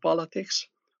name of politics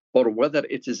or whether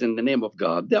it is in the name of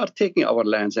God. They are taking our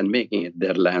lands and making it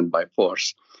their land by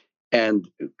force and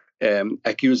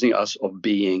accusing us of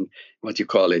being, what you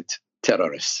call it,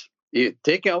 terrorists. You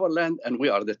take our land and we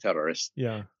are the terrorists.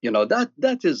 Yeah.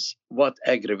 That is what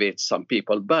aggravates some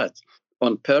people. But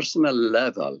on personal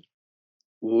level,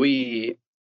 we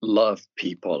love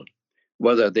people,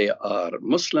 whether they are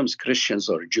Muslims, Christians,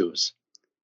 or Jews.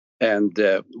 And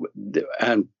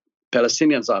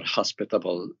Palestinians are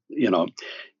hospitable.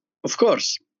 Of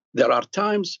course, there are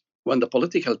times when the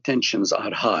political tensions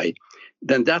are high,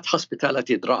 then that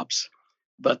hospitality drops.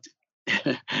 But,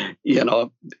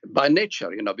 by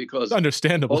nature, because It's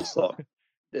understandable. Also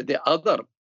the other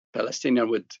Palestinian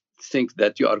would think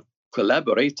that you are a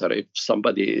collaborator if some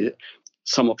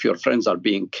of your friends are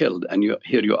being killed and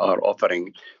here you are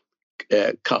offering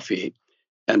coffee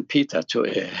and pita to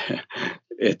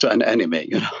an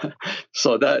enemy,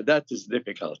 So that is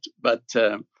difficult. But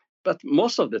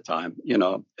most of the time,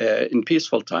 in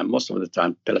peaceful time, most of the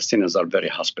time, Palestinians are very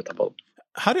hospitable.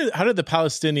 How did the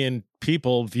Palestinian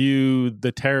people view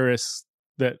the terrorists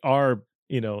that are,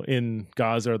 in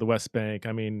Gaza or the West Bank?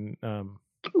 I mean,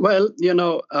 Well,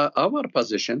 our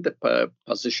position, the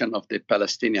position of the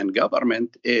Palestinian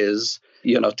government is,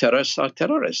 terrorists are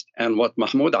terrorists. And what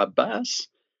Mahmoud Abbas,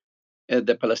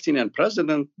 the Palestinian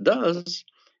president, does,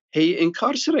 he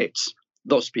incarcerates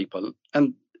those people.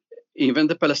 And even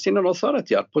the Palestinian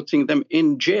Authority are putting them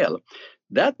in jail.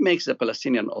 That makes the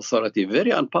Palestinian Authority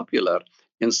very unpopular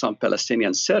in some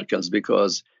Palestinian circles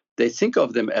because they think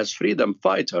of them as freedom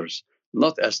fighters,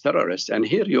 not as terrorists. And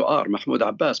here you are, Mahmoud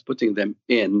Abbas, putting them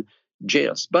in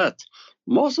jails. But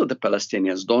most of the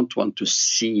Palestinians don't want to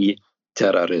see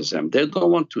terrorism. They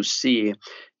don't want to see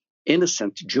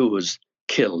innocent Jews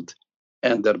killed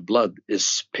and their blood is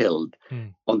spilled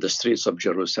on the streets of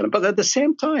Jerusalem. But at the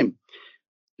same time,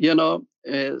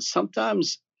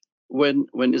 sometimes when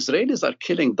Israelis are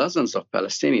killing dozens of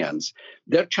Palestinians,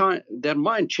 their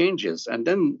mind changes. And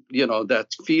then, that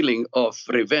feeling of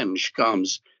revenge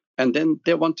comes. And then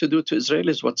they want to do to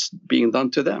Israelis what's being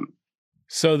done to them.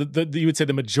 So you would say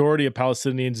the majority of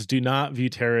Palestinians do not view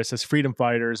terrorists as freedom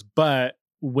fighters, but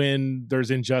when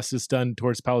there's injustice done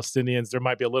towards Palestinians, there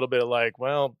might be a little bit of like,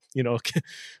 well, a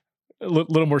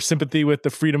little more sympathy with the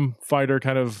freedom fighter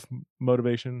kind of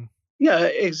motivation. Yeah,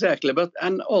 exactly.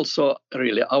 And also,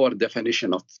 really, our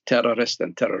definition of terrorist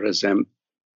and terrorism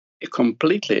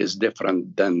completely is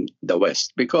different than the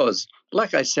West. Because,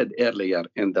 like I said earlier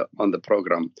on the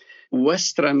program,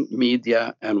 Western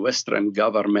media and Western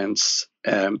governments,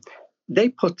 they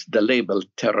put the label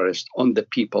terrorist on the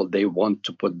people they want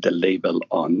to put the label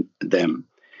on them.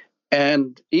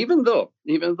 And even though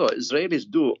Israelis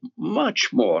do much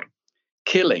more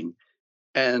killing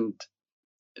and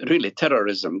really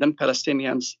terrorism than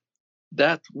Palestinians,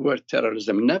 that word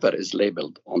terrorism never is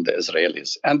labeled on the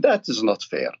Israelis. And that is not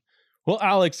fair. Well,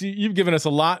 Alex, you've given us a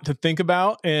lot to think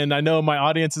about. And I know my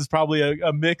audience is probably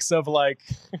a mix of like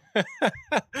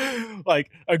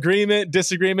agreement,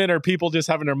 disagreement, or people just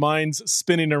having their minds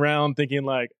spinning around thinking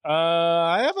like,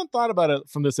 I haven't thought about it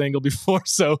from this angle before.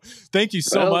 So thank you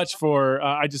so much for,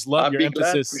 I just love your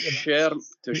emphasis.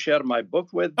 To share my book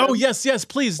with them. Oh, yes,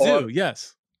 please do.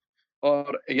 Yes. Or,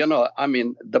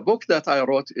 the book that I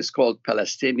wrote is called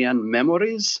Palestinian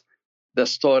Memories, the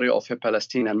story of a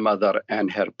Palestinian mother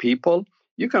and her people.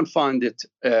 You can find it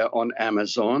on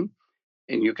Amazon,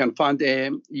 and you can find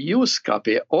a used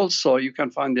copy. Also, you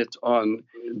can find it on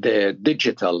the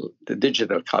digital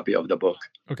copy of the book.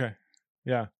 Okay,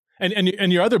 yeah.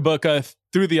 And your other book,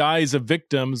 Through the Eyes of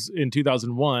Victims, in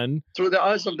 2001. Through the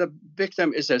Eyes of the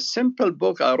Victim is a simple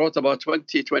book I wrote about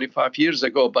 25 years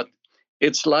ago, but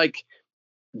it's like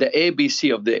the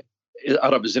ABC of the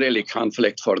Arab-Israeli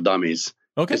conflict for dummies.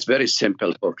 Okay. It's a very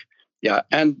simple book. Yeah.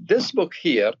 And this book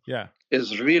here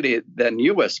is really the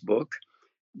newest book.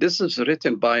 This is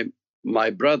written by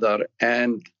my brother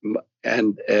and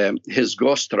his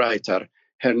ghostwriter.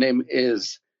 Her name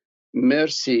is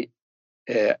Mercy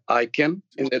Aiken,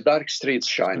 In the Dark Streets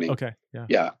Shining. Okay.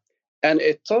 Yeah. And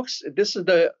this is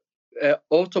the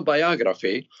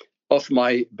autobiography of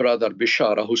my brother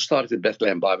Bishara, who started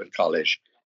Bethlehem Bible College.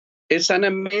 It's an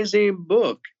amazing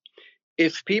book.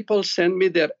 If people send me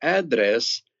their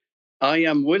address, I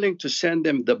am willing to send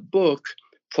them the book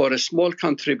for a small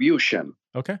contribution.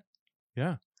 Okay.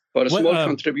 Yeah. For a small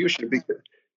contribution,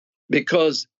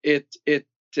 because it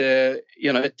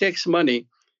takes money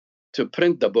to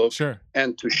print the book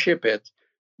and to ship it.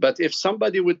 But if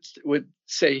somebody would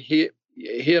say, here,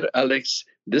 Alex,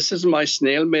 this is my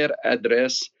snail mail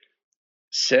address,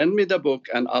 send me the book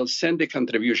and I'll send the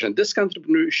contribution. This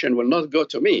contribution will not go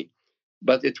to me,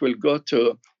 but it will go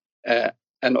to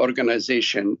an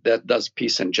organization that does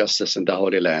peace and justice in the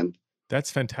Holy Land. That's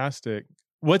fantastic.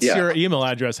 What's your email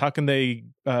address? How can they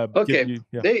give you?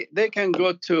 Yeah. They can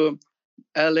go to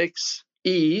Alex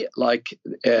E, like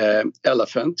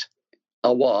elephant,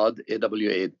 Awad,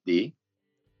 AWAD,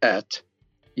 at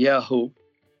yahoo.com.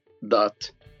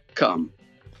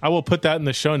 I will put that in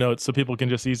the show notes so people can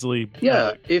just easily.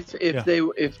 If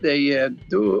they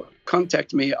do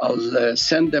contact me, I'll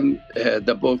send them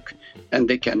the book, and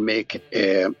they can make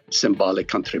a symbolic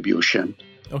contribution.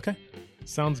 Okay,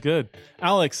 sounds good.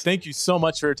 Alex, thank you so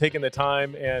much for taking the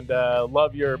time, and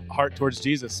love your heart towards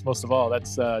Jesus. Most of all,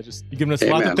 that's just giving us a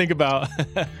lot to think about.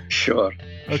 Sure.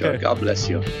 Okay. Sure. God bless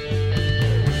you.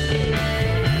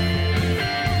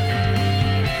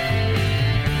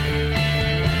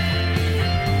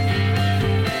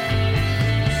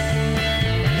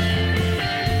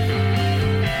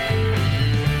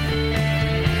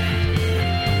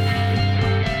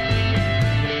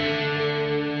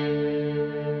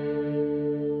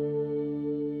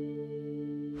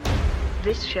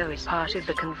 This show is part of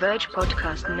the Converge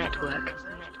Podcast Network.